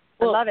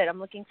 Well, I love it. I'm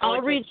looking forward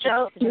I'll to reach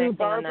out to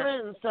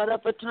Barbara and set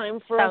up a time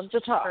for us to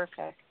talk.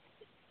 Perfect.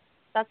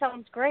 That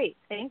sounds great.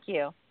 Thank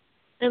you.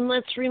 And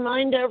let's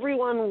remind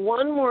everyone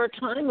one more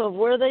time of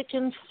where they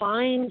can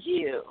find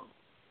you.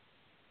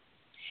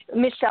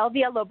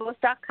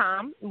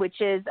 MichelleVillalobos.com,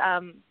 which is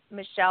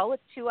Michelle with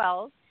 2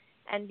 L's,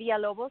 and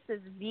Villalobos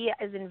is V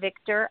as in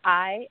Victor,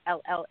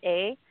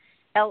 I-L-L-A,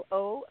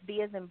 L-O,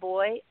 B as in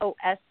boy,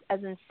 O-S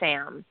as in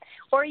Sam.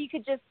 Or you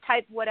could just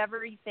type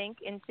whatever you think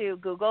into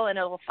Google and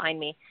it will find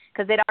me,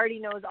 because it already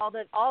knows all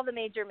the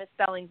major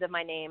misspellings of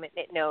my name.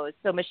 It knows.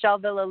 So Michelle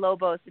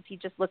Villalobos, if you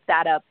just look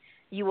that up,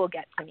 you will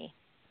get to me.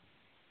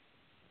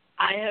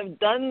 I have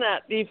done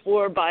that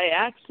before by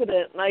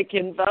accident, and I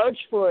can vouch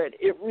for it.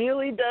 It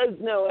really does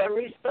know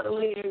every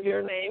spelling of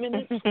your name, and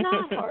it's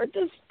not hard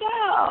to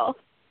spell.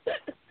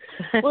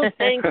 Well,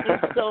 thank you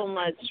so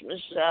much,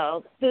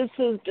 Michelle. This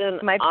has been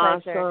my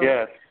awesome. pleasure.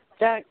 Yes.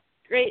 Jack,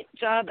 great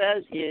job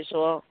as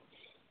usual.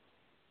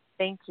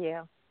 Thank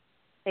you.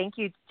 Thank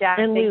you, Jack.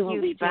 And Thank we will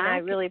you, be Gina. back. I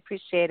really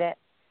appreciate it.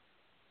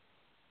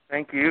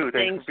 Thank you.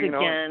 Thanks for being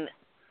again. on.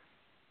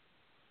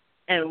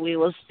 And we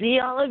will see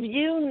all of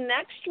you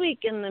next week.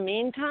 In the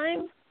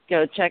meantime,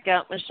 go check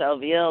out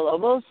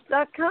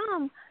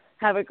MichelleVillalobos.com.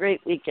 Have a great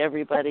week,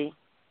 everybody.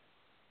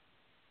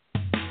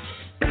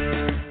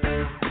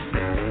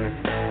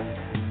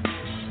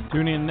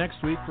 Tune in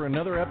next week for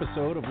another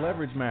episode of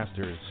Leverage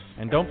Masters.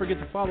 And don't forget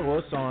to follow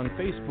us on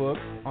Facebook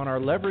on our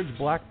Leverage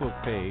Black Book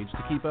page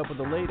to keep up with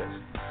the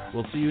latest.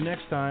 We'll see you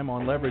next time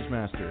on Leverage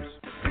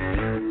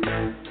Masters.